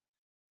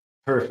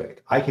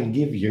 Perfect. I can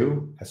give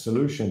you a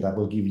solution that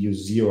will give you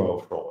zero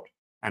fraud.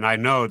 And I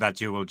know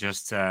that you will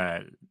just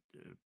shut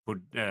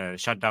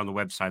down the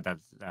website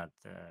that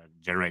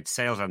generates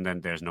sales, and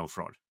then there's no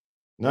fraud.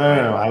 No,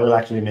 I will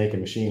actually make a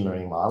machine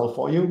learning model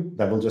for you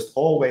that will just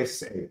always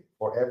say,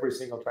 for every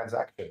single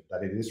transaction,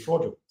 that it is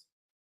fraudulent.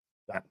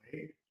 That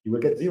way, you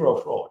will get zero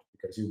fraud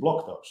because you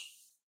block those.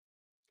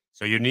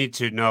 So you need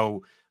to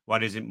know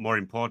what is more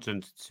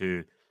important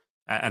to,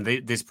 and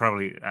this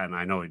probably, and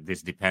I know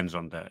this depends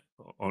on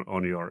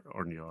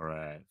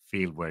your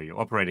field where you're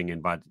operating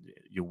in, but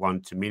you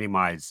want to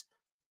minimize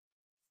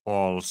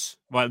false.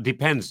 Well, it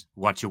depends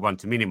what you want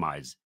to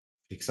minimize.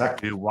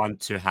 Exactly. Do you want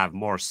to have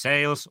more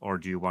sales, or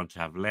do you want to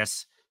have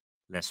less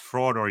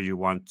fraud, or you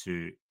want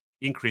to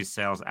increase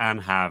sales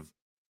and have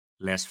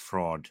less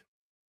fraud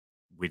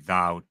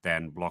without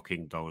then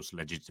blocking those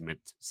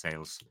legitimate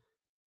sales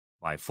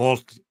by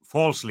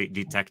falsely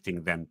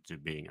detecting them to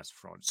being as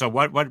fraud? So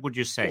what would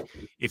you say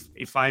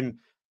if I'm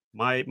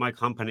my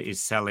company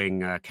is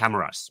selling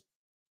cameras,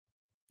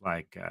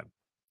 like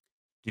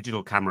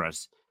digital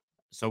cameras?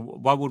 So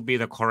what would be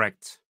the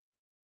correct?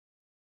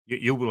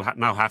 You will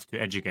now have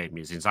to educate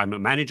me, since I'm a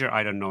manager.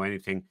 I don't know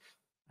anything,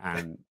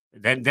 and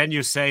then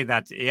you say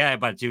that, yeah,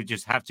 but you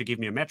just have to give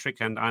me a metric,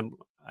 and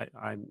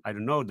I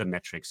don't know the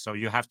metrics, so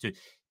you have to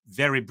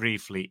very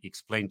briefly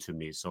explain to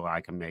me so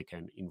I can make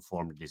an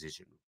informed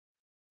decision.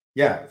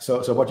 Yeah.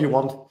 So what you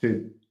want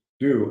to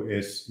do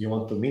is you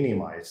want to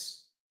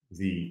minimize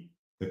the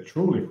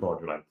truly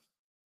fraudulent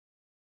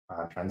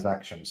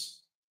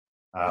transactions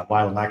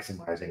while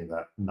maximizing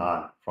the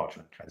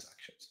non-fraudulent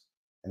transactions.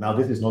 And now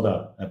this is not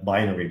a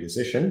binary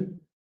decision.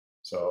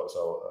 So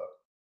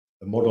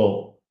the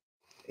model,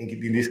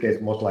 in this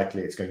case, most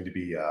likely it's going to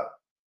be a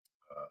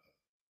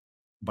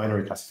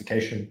binary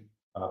classification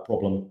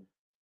problem,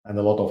 and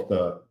a lot of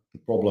the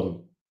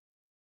problem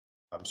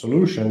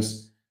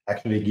solutions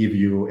actually give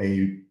you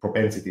a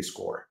propensity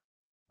score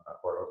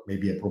or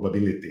maybe a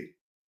probability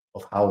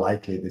of how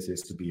likely this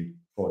is to be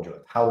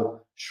fraudulent, how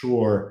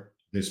sure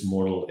this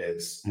model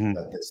is Mm.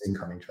 that this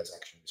incoming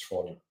transaction is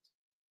fraudulent.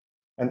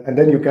 And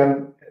then you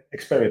can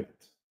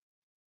experiment,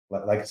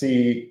 like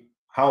see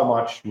how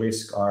much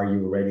risk are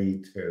you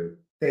ready to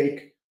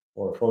take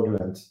for a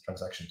fraudulent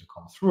transaction to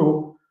come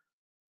through,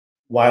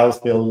 while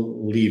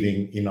still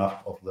leaving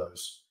enough of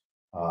those.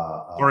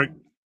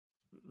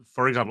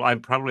 For example,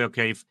 I'm probably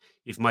okay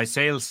if my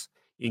sales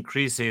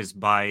increases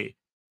by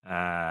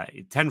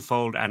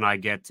tenfold and I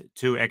get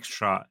 2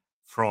 extra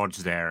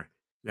frauds there,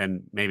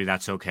 then maybe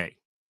that's okay.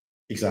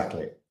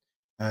 Exactly,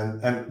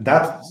 and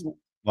that's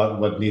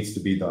what needs to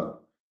be done.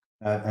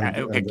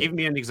 Okay, give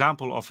me an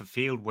example of a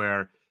field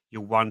where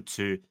you want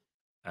to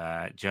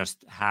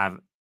just have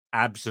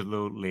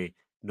absolutely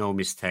no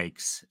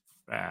mistakes,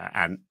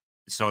 and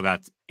so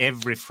that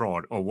every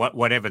fraud or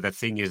whatever the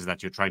thing is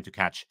that you're trying to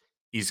catch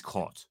is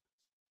caught.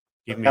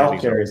 Give me an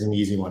example. Healthcare is an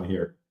easy one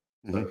here.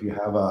 So Mhm. if you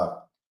have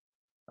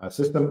a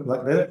system,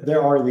 like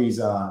there are these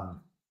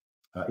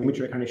image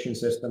recognition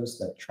systems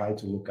that try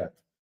to look at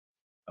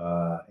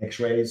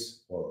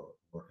X-rays or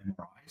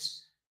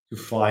MRIs to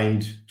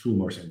find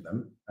tumors in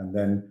them, and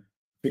then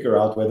figure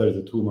out whether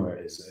the tumor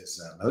is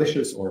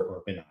malicious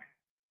or benign.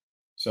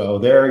 So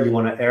there you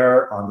want to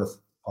err on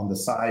the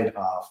side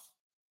of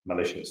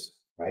malicious,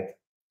 right?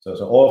 So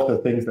all of the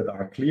things that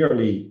are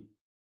clearly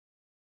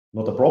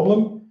not a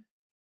problem,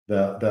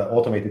 the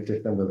automated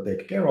system will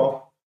take care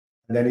of.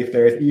 And then if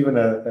there is even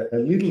a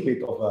little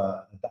bit of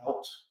a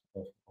doubt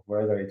of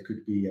whether it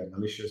could be a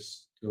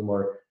malicious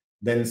tumor,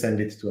 then send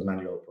it to a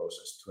manual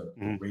process to a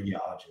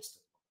radiologist.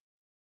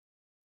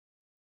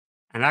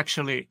 And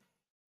actually,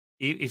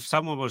 if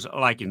someone was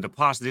like in the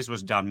past, this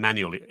was done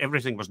manually,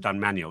 everything was done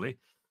manually,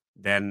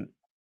 then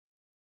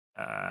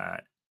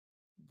that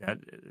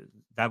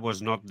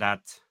was not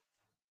that.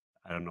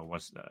 I don't know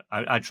what's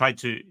I tried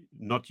to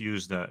not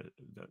use the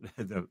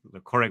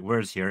correct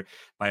words here,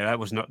 but that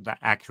was not that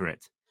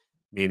accurate,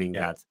 meaning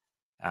that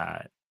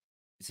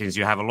since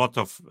you have a lot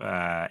of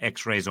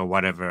X-rays or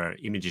whatever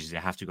images you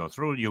have to go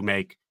through,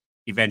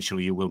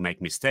 eventually you will make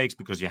mistakes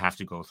because you have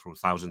to go through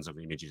thousands of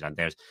images.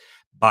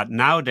 But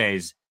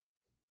nowadays,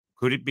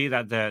 could it be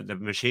that the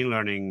machine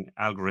learning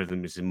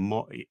algorithm is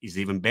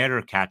even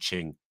better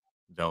catching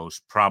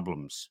those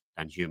problems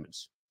than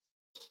humans?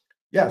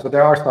 Yeah, so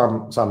there are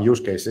some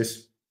use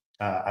cases.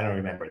 I don't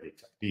remember the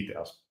exact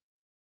details,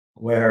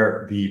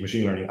 where the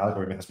machine learning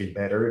algorithm has been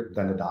better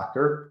than the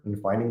doctor in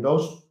finding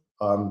those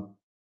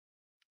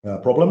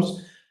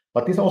problems.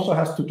 But this also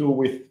has to do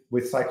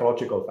with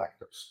psychological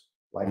factors,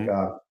 like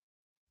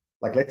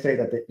let's say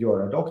that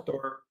you're a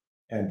doctor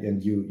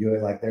and you're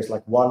like there's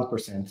like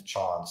 1%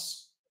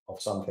 chance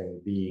of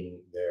something being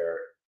there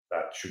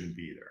that shouldn't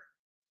be there.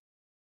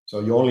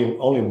 So you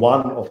only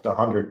one of the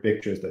 100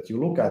 pictures that you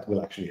look at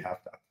will actually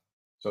have that.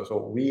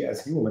 So we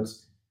as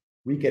humans,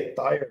 we get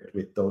tired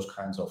with those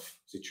kinds of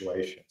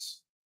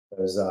situations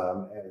because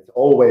it's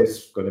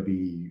always going to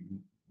be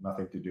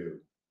nothing to do.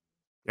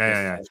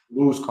 Just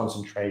lose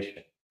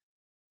concentration.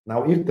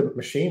 Now, if the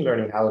machine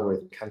learning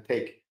algorithm can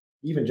take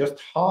even just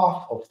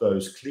half of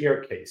those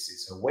clear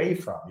cases away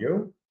from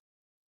you,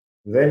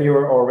 then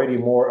you're already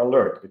more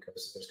alert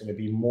because there's going to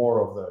be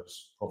more of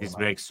those. This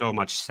makes so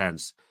much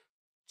sense.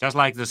 Just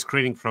like the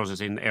screening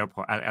process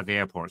at the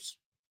airports.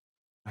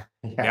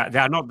 Yeah, they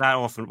are not that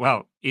often.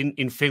 Well,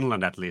 in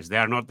Finland at least, there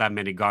are not that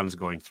many guns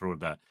going through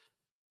the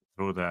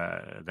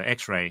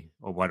X-ray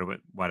or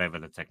whatever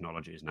the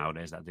technology is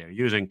nowadays that they're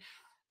using.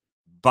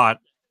 But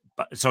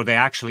so they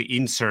actually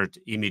insert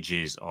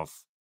images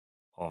of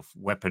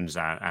weapons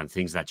and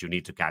things that you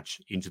need to catch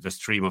into the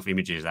stream of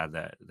images that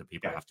the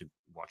people have to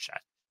watch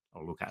at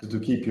or look at to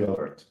keep you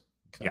alert.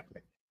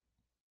 Exactly.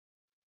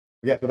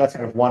 Yeah, so that's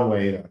kind of one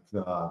way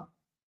that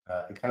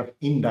it kind of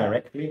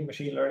indirectly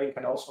machine learning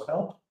can also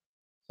help.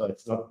 So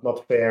it's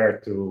not fair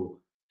to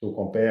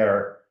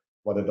compare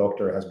what a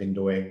doctor has been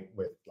doing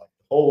with like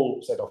the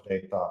whole set of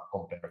data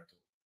compared to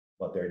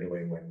what they're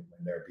doing when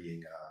they're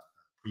being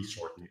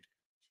pre-sorted.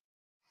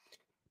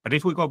 But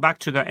if we go back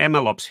to the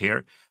MLOps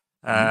here,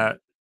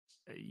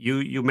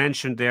 you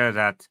mentioned there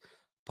that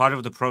part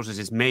of the process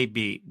is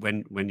maybe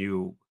when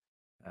you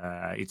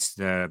it's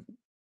the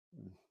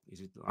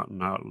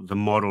now the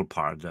model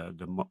part,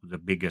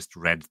 the biggest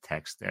red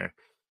text there.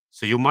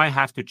 So you might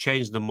have to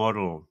change the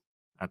model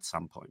at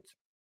some point.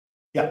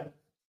 Yeah.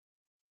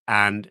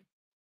 And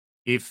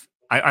if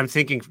I'm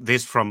thinking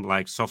this from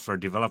like software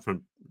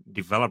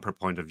developer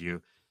point of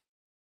view,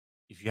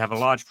 if you have a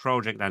large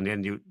project and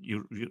then you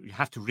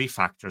have to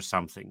refactor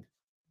something,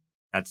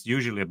 that's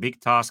usually a big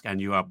task, and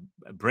you are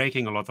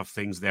breaking a lot of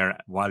things there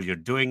while you're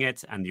doing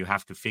it, and you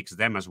have to fix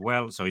them as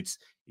well. So it's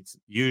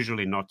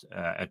usually not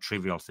a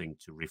trivial thing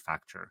to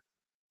refactor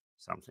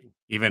something,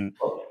 even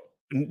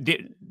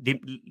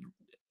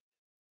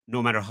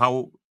no matter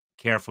how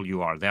careful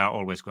you are, there are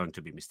always going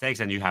to be mistakes,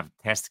 and you have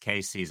test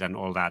cases and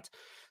all that.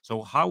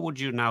 So how would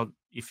you now,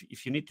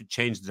 if you need to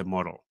change the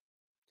model,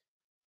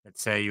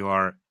 let's say you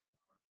are,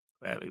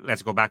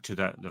 let's go back to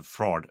the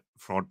fraud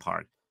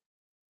part.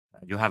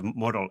 You have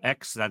model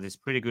X that is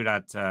pretty good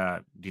at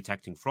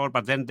detecting fraud,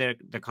 but then there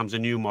comes a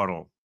new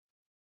model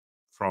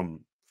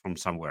from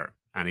somewhere,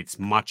 and it's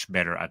much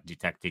better at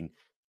detecting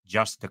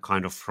just the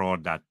kind of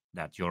fraud that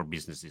your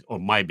business is, or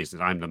my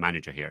business. I'm the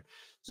manager here,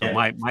 so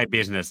Yeah. my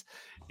business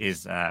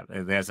is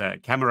there's a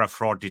camera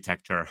fraud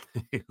detector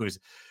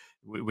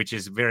which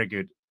is very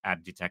good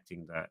at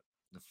detecting the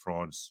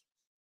frauds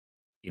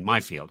in my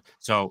field.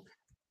 So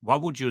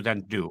what would you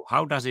then do?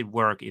 How does it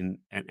work in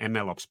an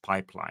MLOps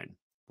pipeline?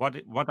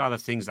 What are the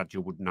things that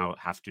you would now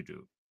have to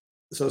do?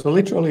 So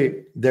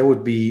literally, there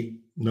would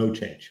be no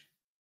change.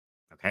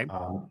 Okay.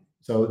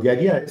 So the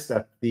idea is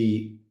that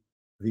the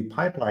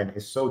pipeline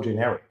is so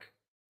generic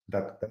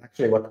that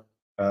actually what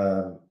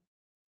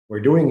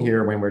we're doing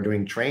here when we're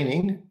doing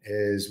training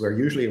is we're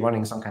usually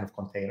running some kind of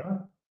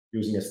container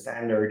using a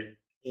standard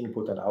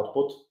input and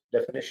output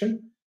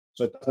definition.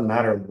 So it doesn't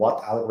matter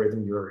what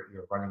algorithm you're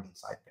running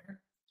inside there.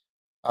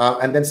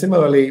 And then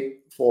similarly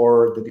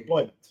for the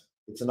deployment,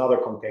 it's another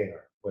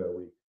container where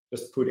we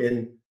just put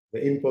in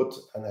the input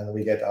and then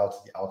we get out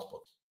the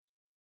output.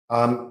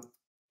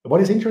 What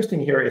is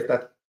interesting here is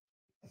that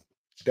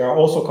there are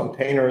also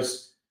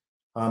containers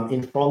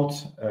in front,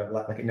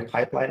 like in a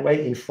pipeline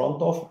way, in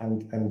front of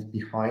and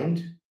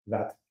behind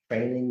that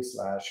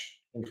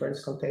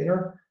training/inference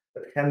container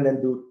that can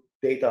then do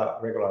data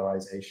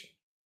regularization,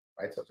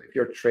 right? So if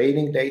your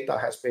training data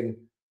has been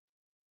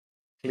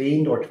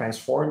cleaned or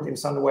transformed in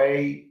some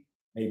way,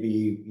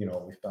 maybe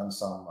we've done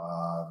some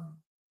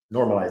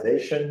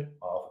normalization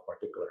of a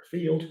particular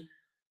field,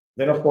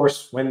 then of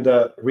course when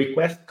the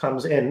request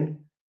comes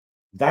in,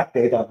 that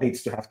data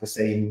needs to have the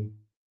same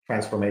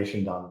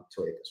transformation done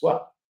to it as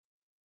well.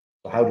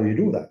 So how do you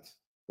do that?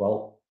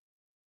 Well,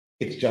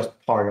 it's just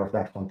part of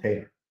that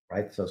container,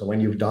 right? So when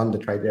you've done the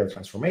data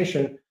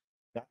transformation,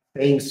 that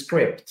same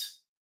script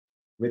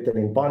written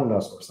in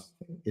pandas or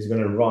something is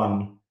going to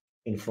run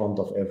in front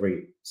of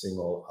every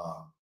single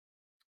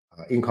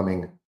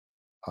incoming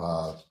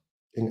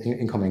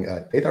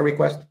data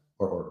request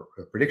or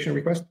prediction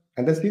request.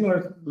 And then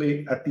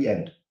similarly at the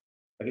end,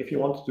 like if you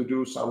want to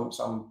do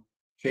some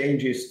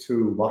changes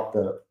to what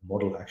the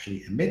model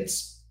actually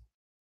emits,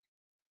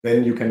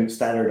 then you can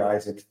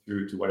standardize it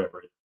through to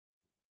whatever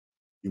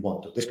you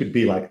want to. This could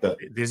be like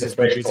this is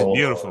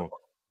beautiful.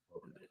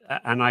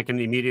 And I can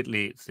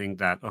immediately think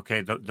that,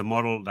 okay, the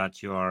model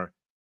that you are,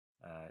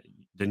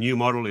 the new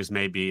model is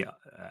maybe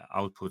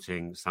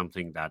outputting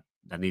something that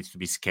needs to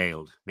be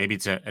scaled. Maybe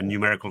it's a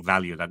numerical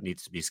value that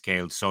needs to be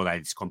scaled so that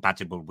it's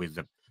compatible with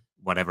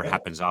whatever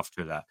happens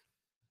after the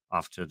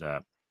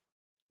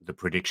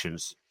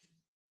predictions.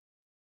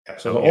 Yeah,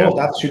 so all of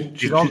that should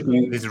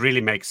be. This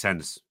really makes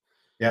sense.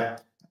 Yeah,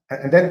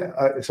 and then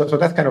so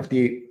that's kind of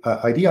the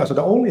idea. So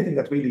the only thing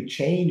that really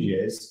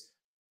changes,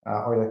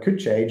 or that could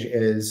change,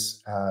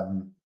 is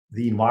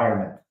the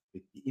environment,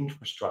 the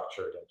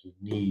infrastructure that you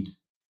need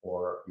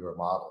for your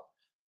model.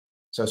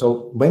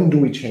 So when do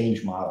we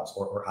change models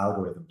or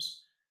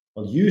algorithms?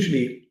 Well,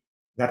 usually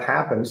that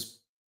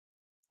happens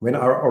when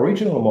our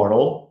original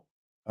model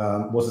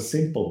was a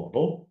simple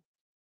model,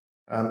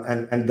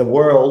 and the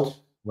world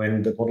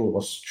when the model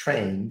was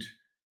trained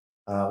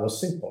was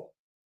simple.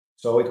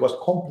 So it was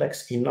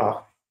complex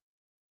enough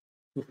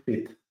to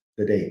fit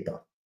the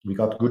data. We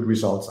got good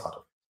results out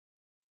of it.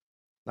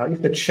 Now,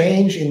 if the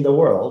change in the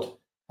world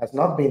has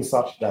not been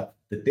such that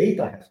the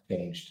data has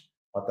changed,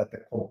 but that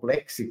the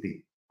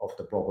complexity of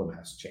the problem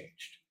has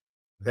changed,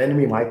 then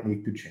we might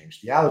need to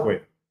change the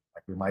algorithm.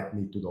 Like we might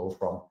need to go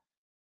from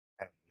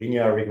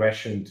linear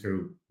regression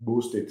to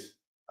boosted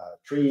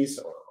trees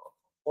or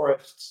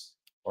forests,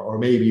 or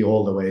maybe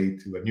all the way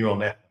to a neural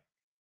network.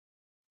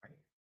 Right?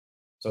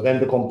 So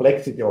then the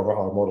complexity of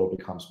our model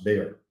becomes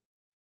bigger.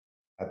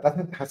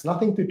 That has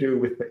nothing to do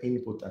with the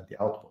input and the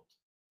output.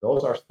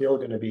 Those are still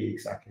going to be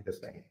exactly the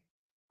same.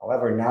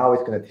 However, now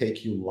it's going to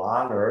take you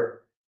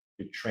longer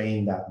to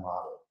train that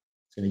model.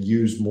 It's going to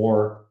use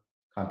more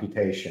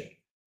computation.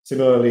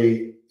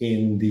 Similarly,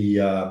 in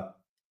the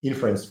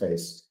inference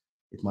phase,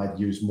 it might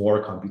use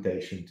more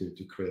computation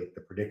to create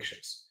the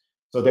predictions.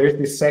 So there's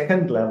this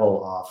second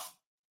level of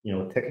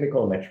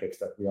technical metrics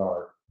that we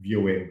are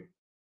viewing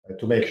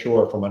to make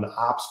sure from an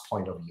ops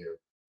point of view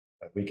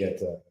that we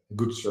get a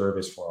good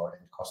service for our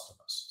end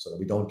customers, so that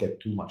we don't get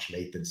too much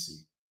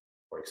latency,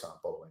 for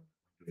example, when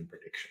doing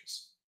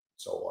predictions, and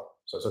so on.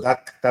 So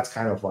that's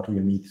kind of what we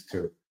need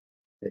to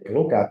take a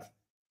look at,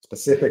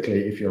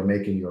 specifically if you're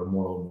making your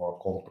model more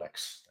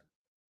complex than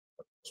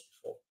what it was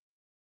before.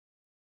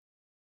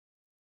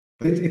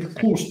 But it's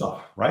cool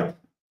stuff, right?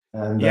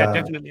 And yeah,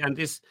 definitely. And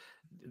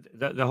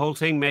the whole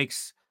thing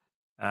makes,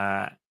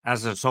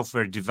 as a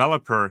software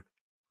developer,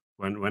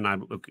 when I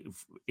look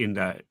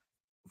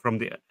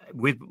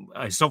with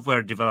a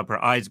software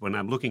developer eyes, when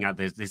I'm looking at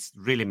this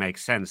really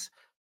makes sense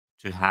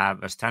to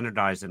have a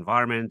standardized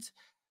environment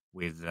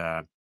with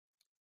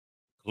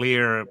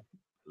clear,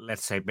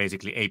 let's say,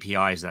 basically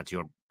APIs that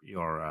you're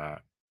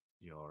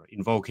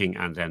invoking,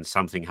 and then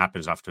something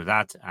happens after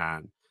that.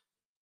 And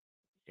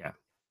yeah,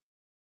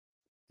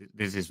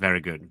 this is very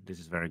good. This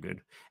is very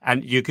good.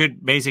 And you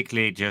could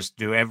basically just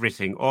do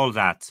everything, all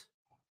that,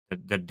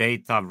 the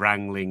data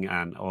wrangling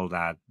and all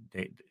that.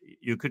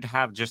 you could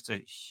have just a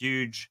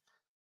huge.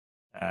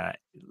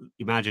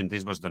 Imagine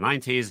this was the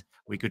 90s.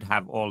 We could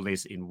have all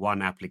this in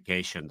one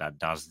application that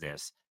does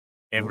this,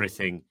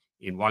 everything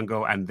in one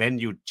go, and then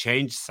you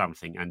change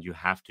something, and you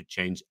have to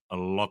change a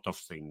lot of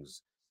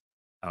things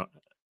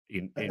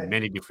in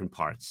many different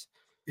parts.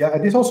 Yeah,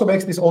 and this also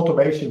makes this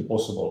automation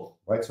possible,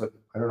 right? So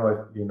I don't know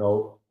if you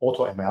know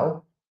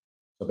AutoML.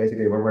 So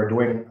basically, when we're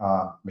doing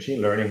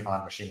machine learning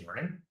on machine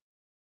learning,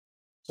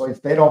 so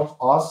instead of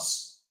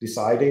us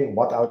deciding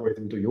what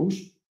algorithm to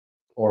use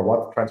or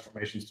what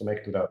transformations to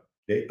make to the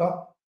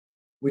data,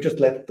 we just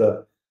let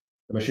the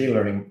machine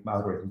learning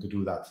algorithm to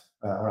do that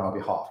on our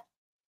behalf.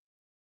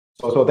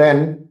 So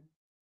then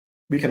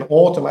we can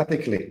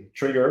automatically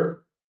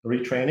trigger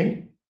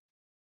retraining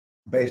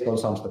based on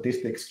some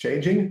statistics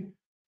changing.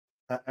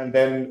 And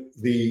then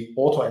the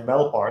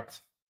AutoML part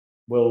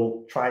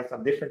will try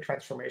some different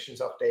transformations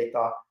of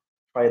data,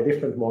 try a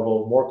different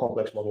model, more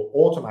complex model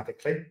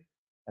automatically,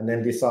 and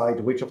then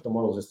decide which of the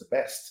models is the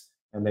best,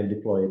 and then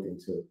deploy it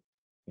into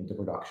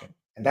production.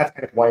 And that's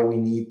kind of why we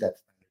need that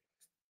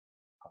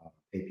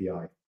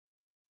API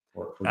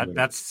for doing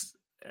that's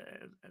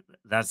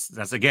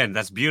again,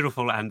 that's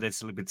beautiful, and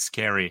it's a little bit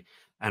scary,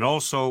 and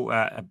also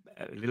a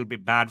little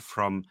bit bad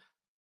from,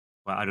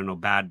 well, I don't know,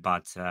 bad,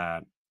 but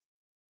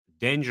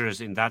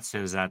dangerous in that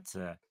sense that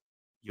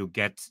you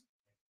get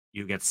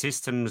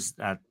systems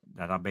that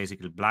are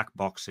basically black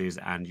boxes,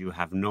 and you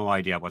have no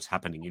idea what's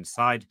happening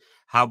inside.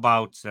 How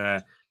about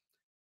I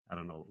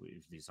don't know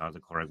if these are the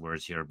correct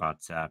words here,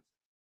 but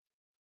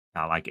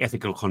like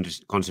ethical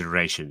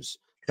considerations.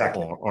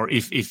 Exactly. Or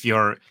if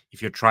you're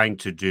trying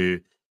to do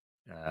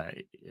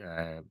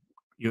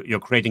you're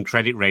creating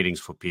credit ratings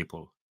for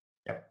people,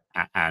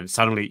 and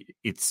suddenly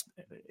it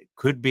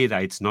could be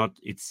that it's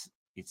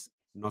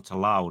not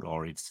allowed,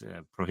 or it's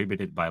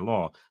prohibited by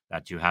law,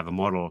 that you have a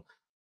model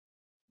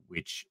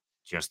which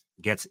just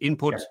gets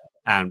input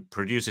and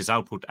produces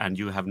output, and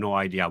you have no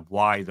idea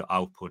why the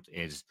output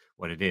is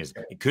what it is.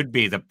 It could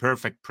be the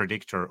perfect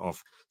predictor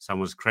of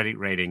someone's credit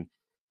rating,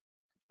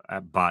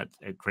 but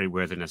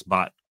creditworthiness,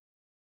 but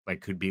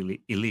it could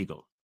be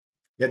illegal.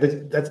 Yeah,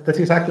 that's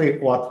exactly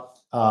what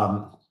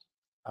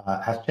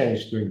has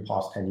changed during the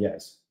past 10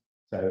 years.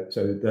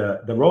 So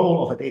the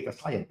role of a data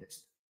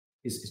scientist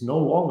is no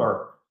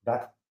longer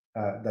that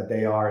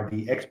they are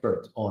the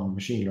expert on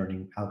machine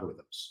learning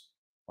algorithms,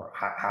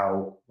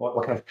 or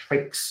what kind of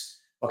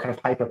tricks, what kind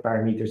of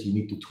hyperparameters you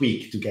need to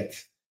tweak to get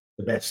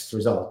the best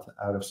result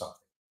out of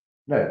something.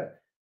 No,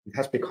 it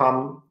has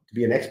become to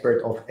be an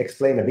expert of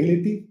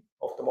explainability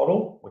of the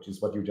model, which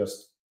is what you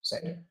just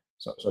said.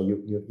 So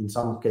you in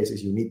some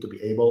cases you need to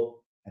be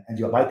able, and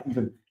you might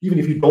even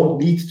if you don't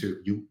need to,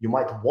 you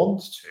might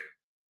want to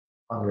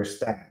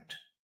understand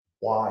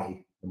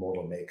why the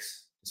model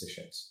makes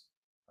decisions,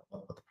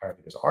 what the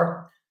parameters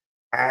are,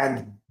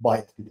 and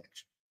bias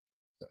detection.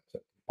 So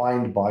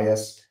find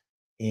bias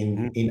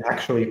in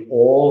actually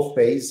all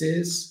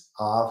phases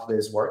of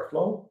this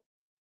workflow.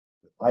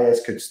 The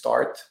bias could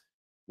start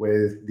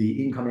with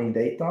the incoming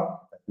data,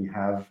 that we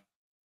have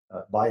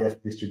bias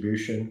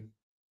distribution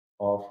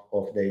of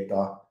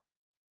data.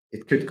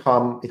 It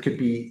could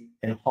be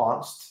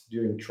enhanced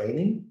during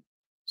training,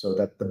 so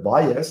that the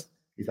bias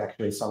is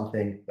actually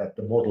something that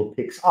the model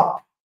picks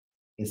up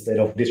instead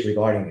of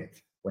disregarding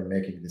it when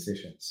making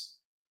decisions.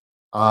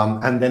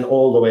 And then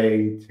all the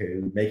way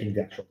to making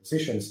the actual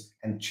decisions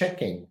and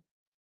checking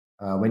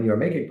when you're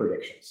making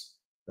predictions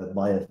that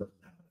bias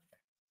doesn't have an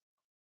effect.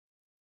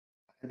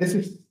 And this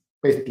is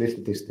basically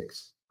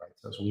statistics, right?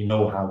 So we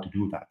know how to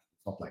do that.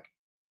 It's not like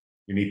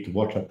you need to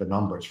watch at the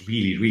numbers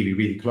really, really,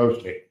 really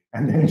closely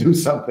and then do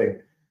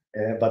something.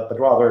 But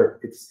rather,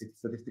 it's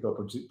statistical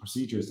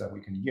procedures that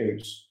we can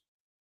use.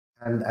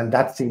 And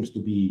that seems to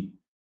be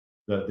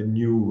the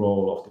new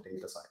role of the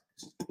data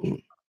scientist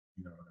in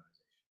our organization.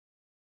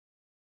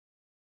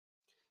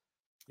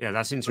 Yeah,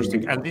 that's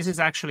interesting. And this is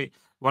actually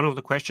one of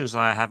the questions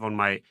I have on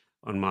my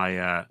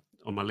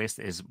list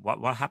is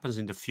what happens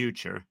in the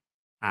future,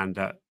 and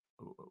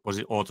was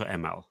it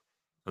AutoML?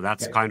 So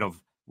that's kind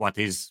of what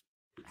is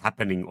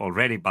happening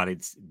already, but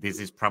this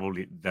is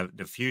probably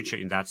the future,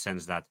 in that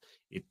sense that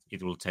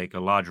it will take a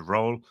large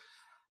role.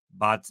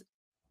 But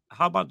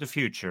how about the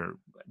future?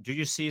 Do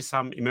you see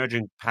some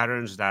emerging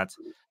patterns that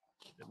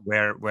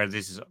where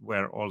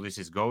all this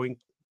is going,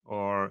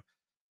 or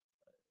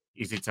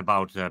is it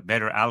about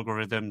better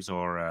algorithms,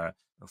 or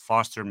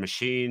faster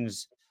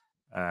machines,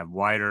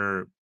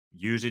 wider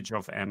usage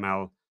of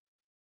ML?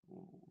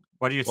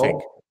 What do you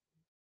think?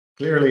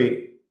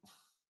 Clearly,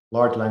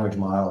 large language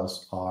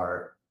models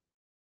are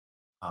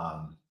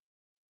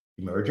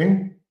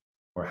emerging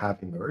or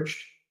have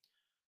emerged.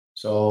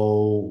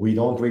 So we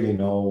don't really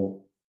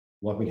know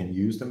what we can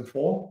use them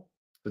for.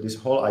 So this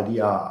whole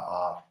idea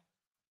of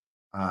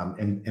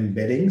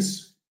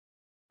embeddings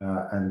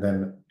and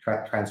then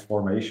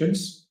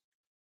transformations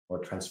or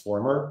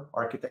transformer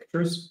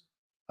architectures,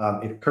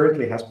 it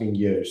currently has been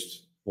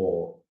used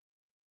for,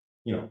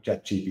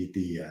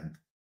 ChatGPT and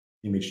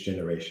image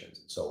generations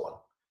and so on.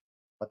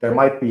 But there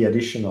might be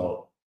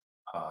additional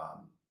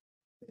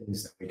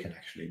things that we can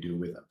actually do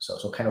with them.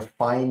 So kind of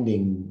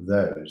finding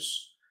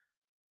those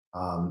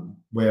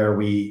where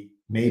we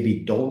maybe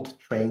don't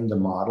train the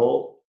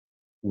model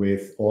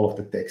with all of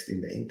the text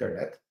in the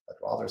internet, but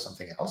rather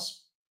something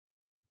else,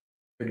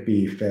 could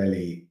be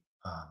fairly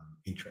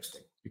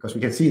interesting, because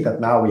we can see that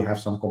now we have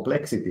some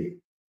complexity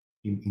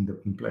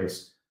in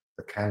place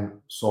that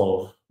can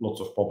solve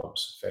lots of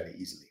problems fairly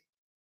easily.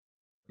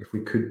 If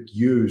we could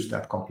use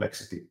that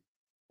complexity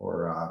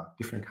for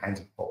different kinds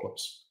of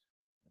problems,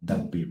 that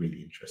would be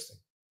really interesting.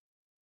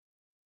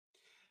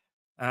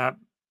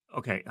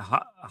 Okay,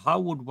 how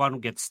would one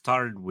get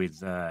started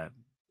with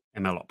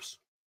MLOps?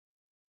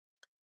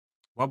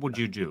 What would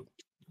you do?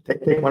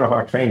 Take one of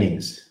our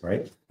trainings,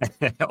 right?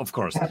 Of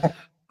course.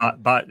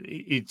 But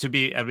to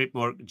be a bit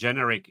more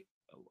generic,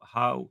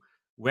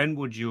 when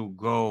would you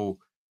go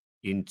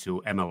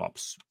into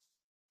MLOps?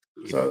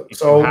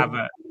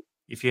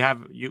 If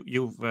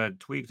you've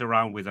tweaked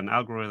around with an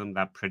algorithm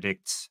that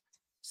predicts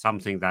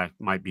something that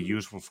might be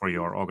useful for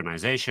your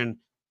organization,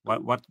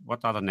 what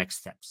are the next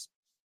steps?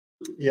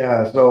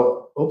 Yeah.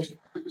 So, oops,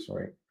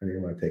 sorry, I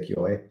didn't want to take you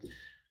away.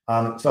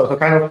 So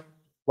kind of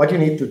what you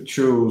need to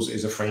choose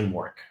is a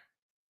framework.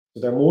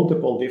 So there are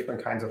multiple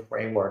different kinds of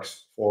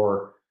frameworks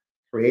for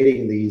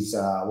creating these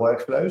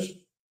workflows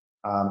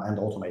and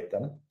automate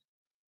them.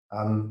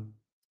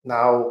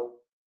 Now,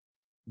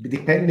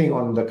 depending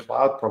on the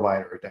cloud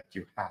provider that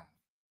you have,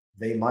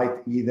 they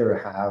might either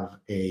have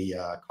a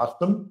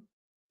custom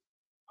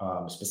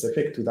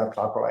specific to that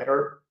cloud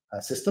provider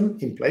system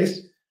in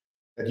place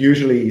that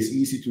usually is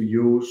easy to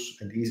use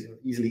and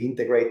easily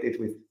integrated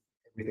with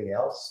everything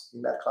else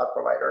in that cloud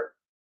provider.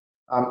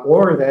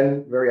 Or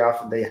then very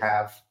often they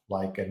have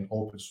like an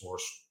open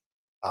source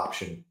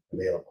option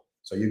available.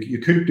 So you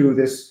could do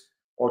this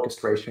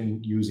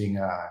orchestration using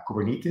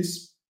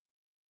Kubernetes.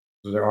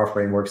 So there are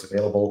frameworks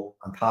available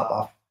on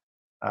top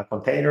of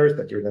containers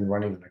that you're then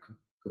running in a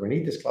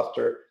Kubernetes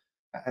cluster.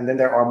 And then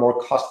there are more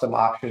custom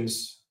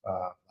options.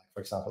 Like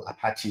for example,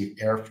 Apache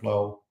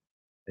Airflow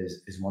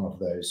is one of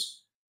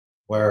those,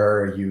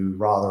 where you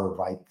rather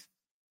write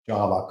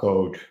Java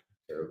code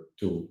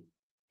to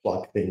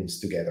plug things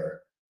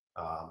together.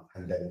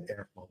 And then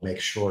Airflow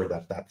makes sure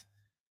that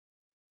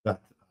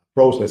that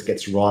process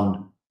gets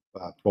run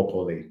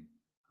properly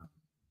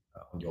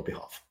on your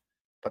behalf.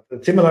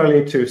 But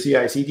similarly to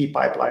CI/CD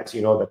pipelines,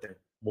 you know that there are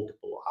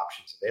multiple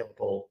options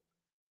available.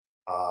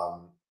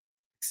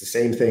 It's the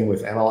same thing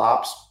with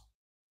MLOps.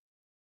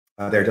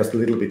 They're just a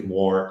little bit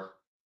more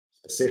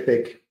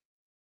specific,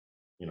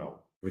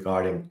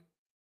 regarding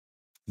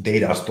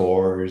data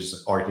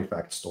stores,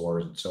 artifact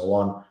stores, and so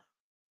on.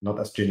 Not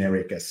as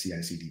generic as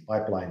CI/CD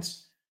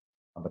pipelines,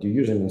 but you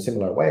use them in a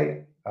similar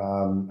way.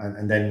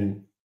 And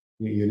then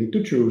you need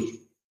to choose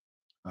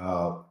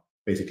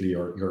basically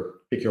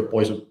your pick your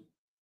poison.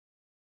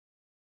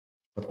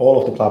 But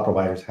all of the cloud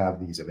providers have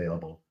these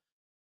available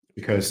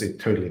because it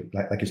totally,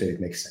 like you said,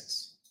 it makes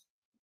sense.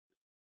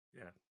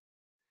 Yeah.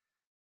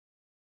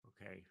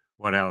 Okay.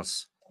 What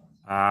else?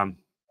 Are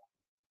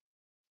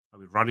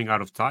we running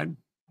out of time?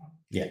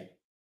 Yeah.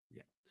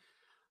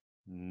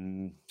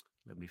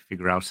 Let me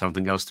figure out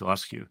something else to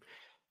ask you.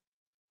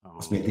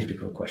 Must be a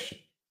difficult question.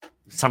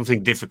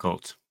 Something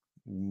difficult.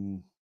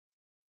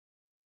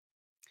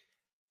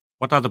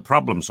 What are the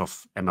problems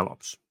of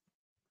MLOps?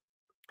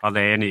 Are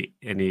there any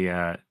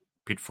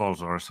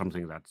pitfalls or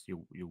something that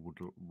you would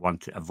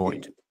want to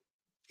avoid?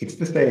 It's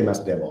the same as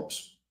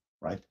DevOps,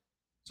 right?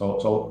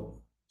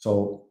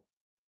 So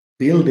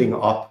building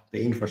up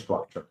the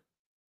infrastructure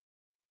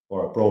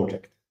for a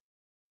project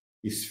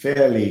is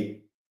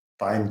fairly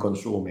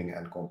time-consuming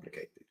and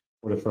complicated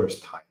for the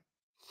first time.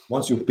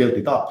 Once you've built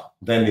it up,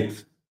 then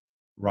it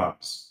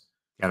runs.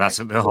 Yeah, that's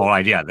the whole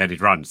idea, that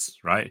it runs,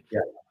 right?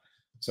 Yeah.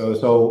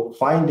 So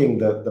finding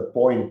the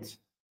point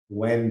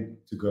when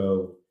to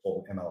go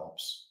for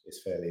MLOps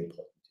is fairly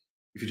important.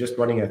 If you're just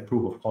running a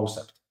proof of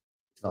concept,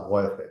 it's not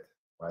worth it,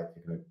 right?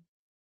 You're going to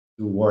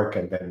do work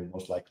and then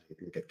most likely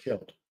it will get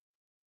killed.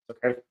 So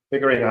kind of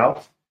figuring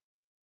out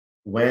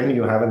when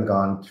you haven't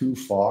gone too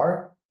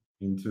far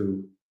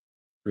into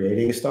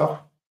creating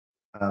stuff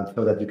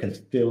so that you can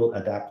still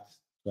adapt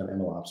to an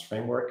MLOps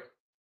framework,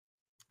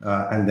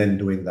 and then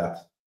doing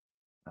that,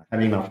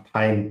 having enough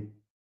time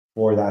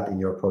for that in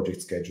your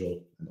project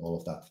schedule and all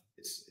of that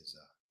is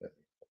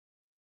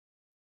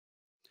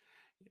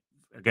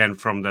again,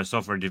 from the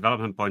software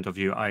development point of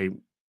view,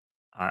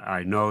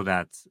 I know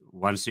that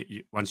once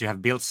you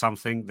have built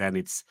something, then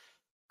it's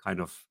kind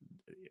of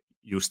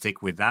you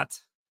stick with that,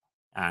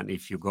 and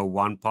if you go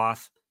one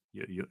path,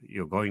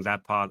 you're going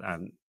that path,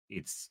 and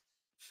it's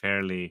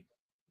fairly,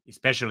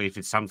 especially if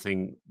it's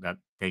something that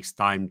takes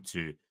time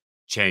to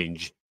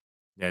change,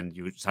 then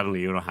you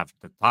don't have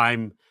the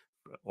time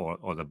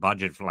or the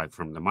budget, like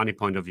from the money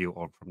point of view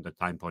or from the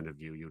time point of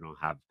view, you don't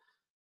have.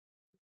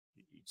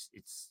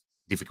 It's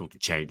difficult to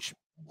change.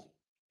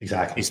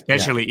 Exactly.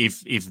 Especially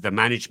if the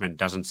management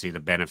doesn't see the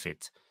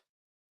benefit.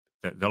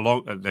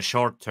 The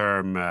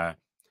short-term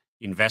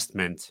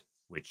investment,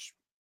 which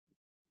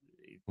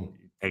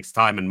it takes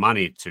time and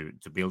money to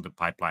build the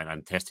pipeline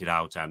and test it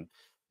out, and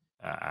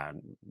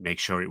and make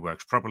sure it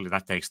works properly.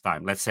 That takes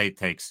time. Let's say it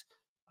takes,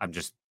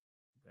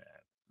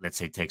 let's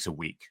say it takes a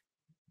week,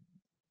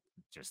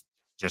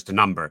 just a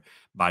number.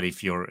 But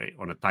if you're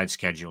on a tight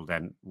schedule,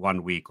 then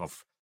 1 week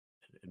of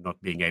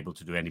not being able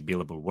to do any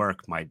billable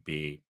work might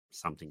be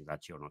something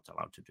that you're not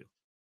allowed to do.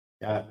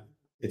 Yeah,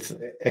 it's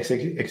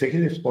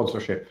executive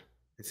sponsorship.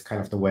 It's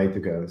kind of the way to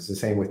go. It's the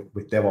same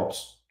with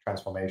DevOps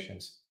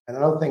transformations. And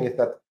another thing is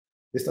that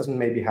this doesn't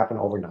maybe happen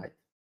overnight.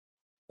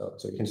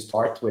 So you can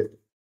start with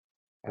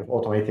kind of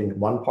automating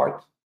one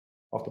part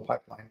of the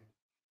pipeline,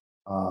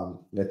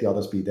 let the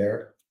others be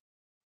there.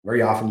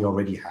 Very often you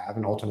already have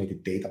an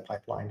automated data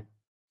pipeline.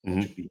 Mhm.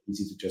 It should be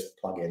easy to just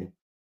plug in.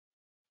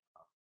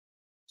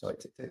 So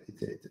it's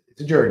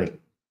a journey,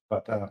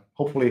 but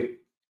hopefully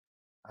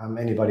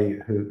anybody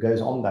who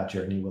goes on that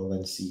journey will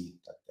then see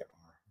that there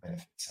are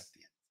benefits at the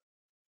end.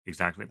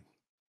 Exactly.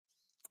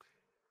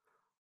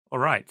 All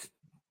right.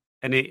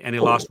 Any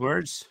Cool. last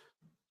words?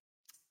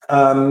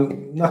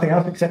 Nothing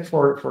else except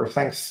for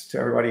thanks to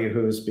everybody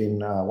who's been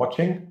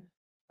watching.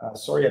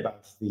 Sorry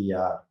about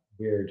the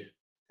weird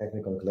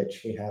technical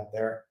glitch we had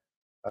there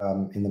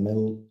in the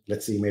middle.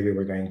 Let's see, maybe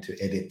we're going to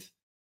edit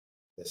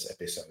this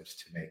episode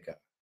to make a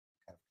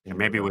Yeah,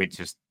 maybe we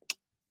just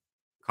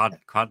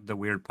cut the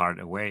weird part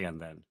away, and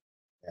then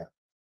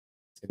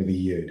it's going to be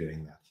you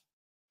doing that.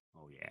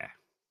 oh yeah.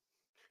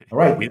 All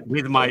right.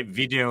 with my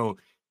video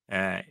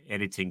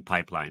editing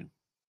pipeline.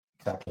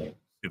 Exactly.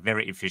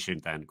 Very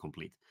efficient and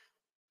complete.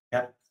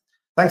 Yeah.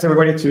 Thanks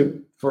everybody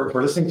for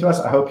listening to us.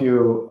 I hope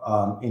you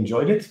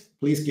enjoyed it.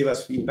 Please give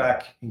us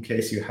feedback in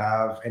case you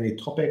have any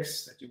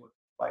topics that you would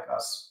like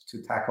us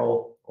to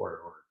tackle,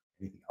 or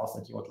anything else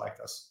that you would like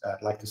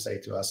to say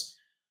to us.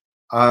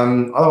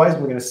 Otherwise,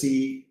 we're going to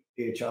see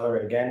each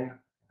other again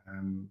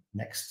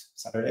next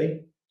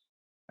Saturday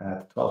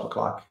at 12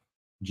 o'clock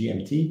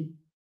GMT,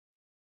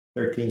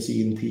 13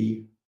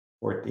 CET,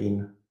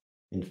 14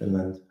 in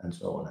Finland, and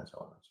so on and so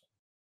on and so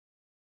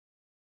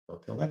on.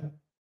 So till then.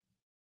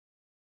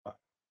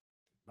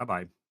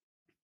 Bye-bye.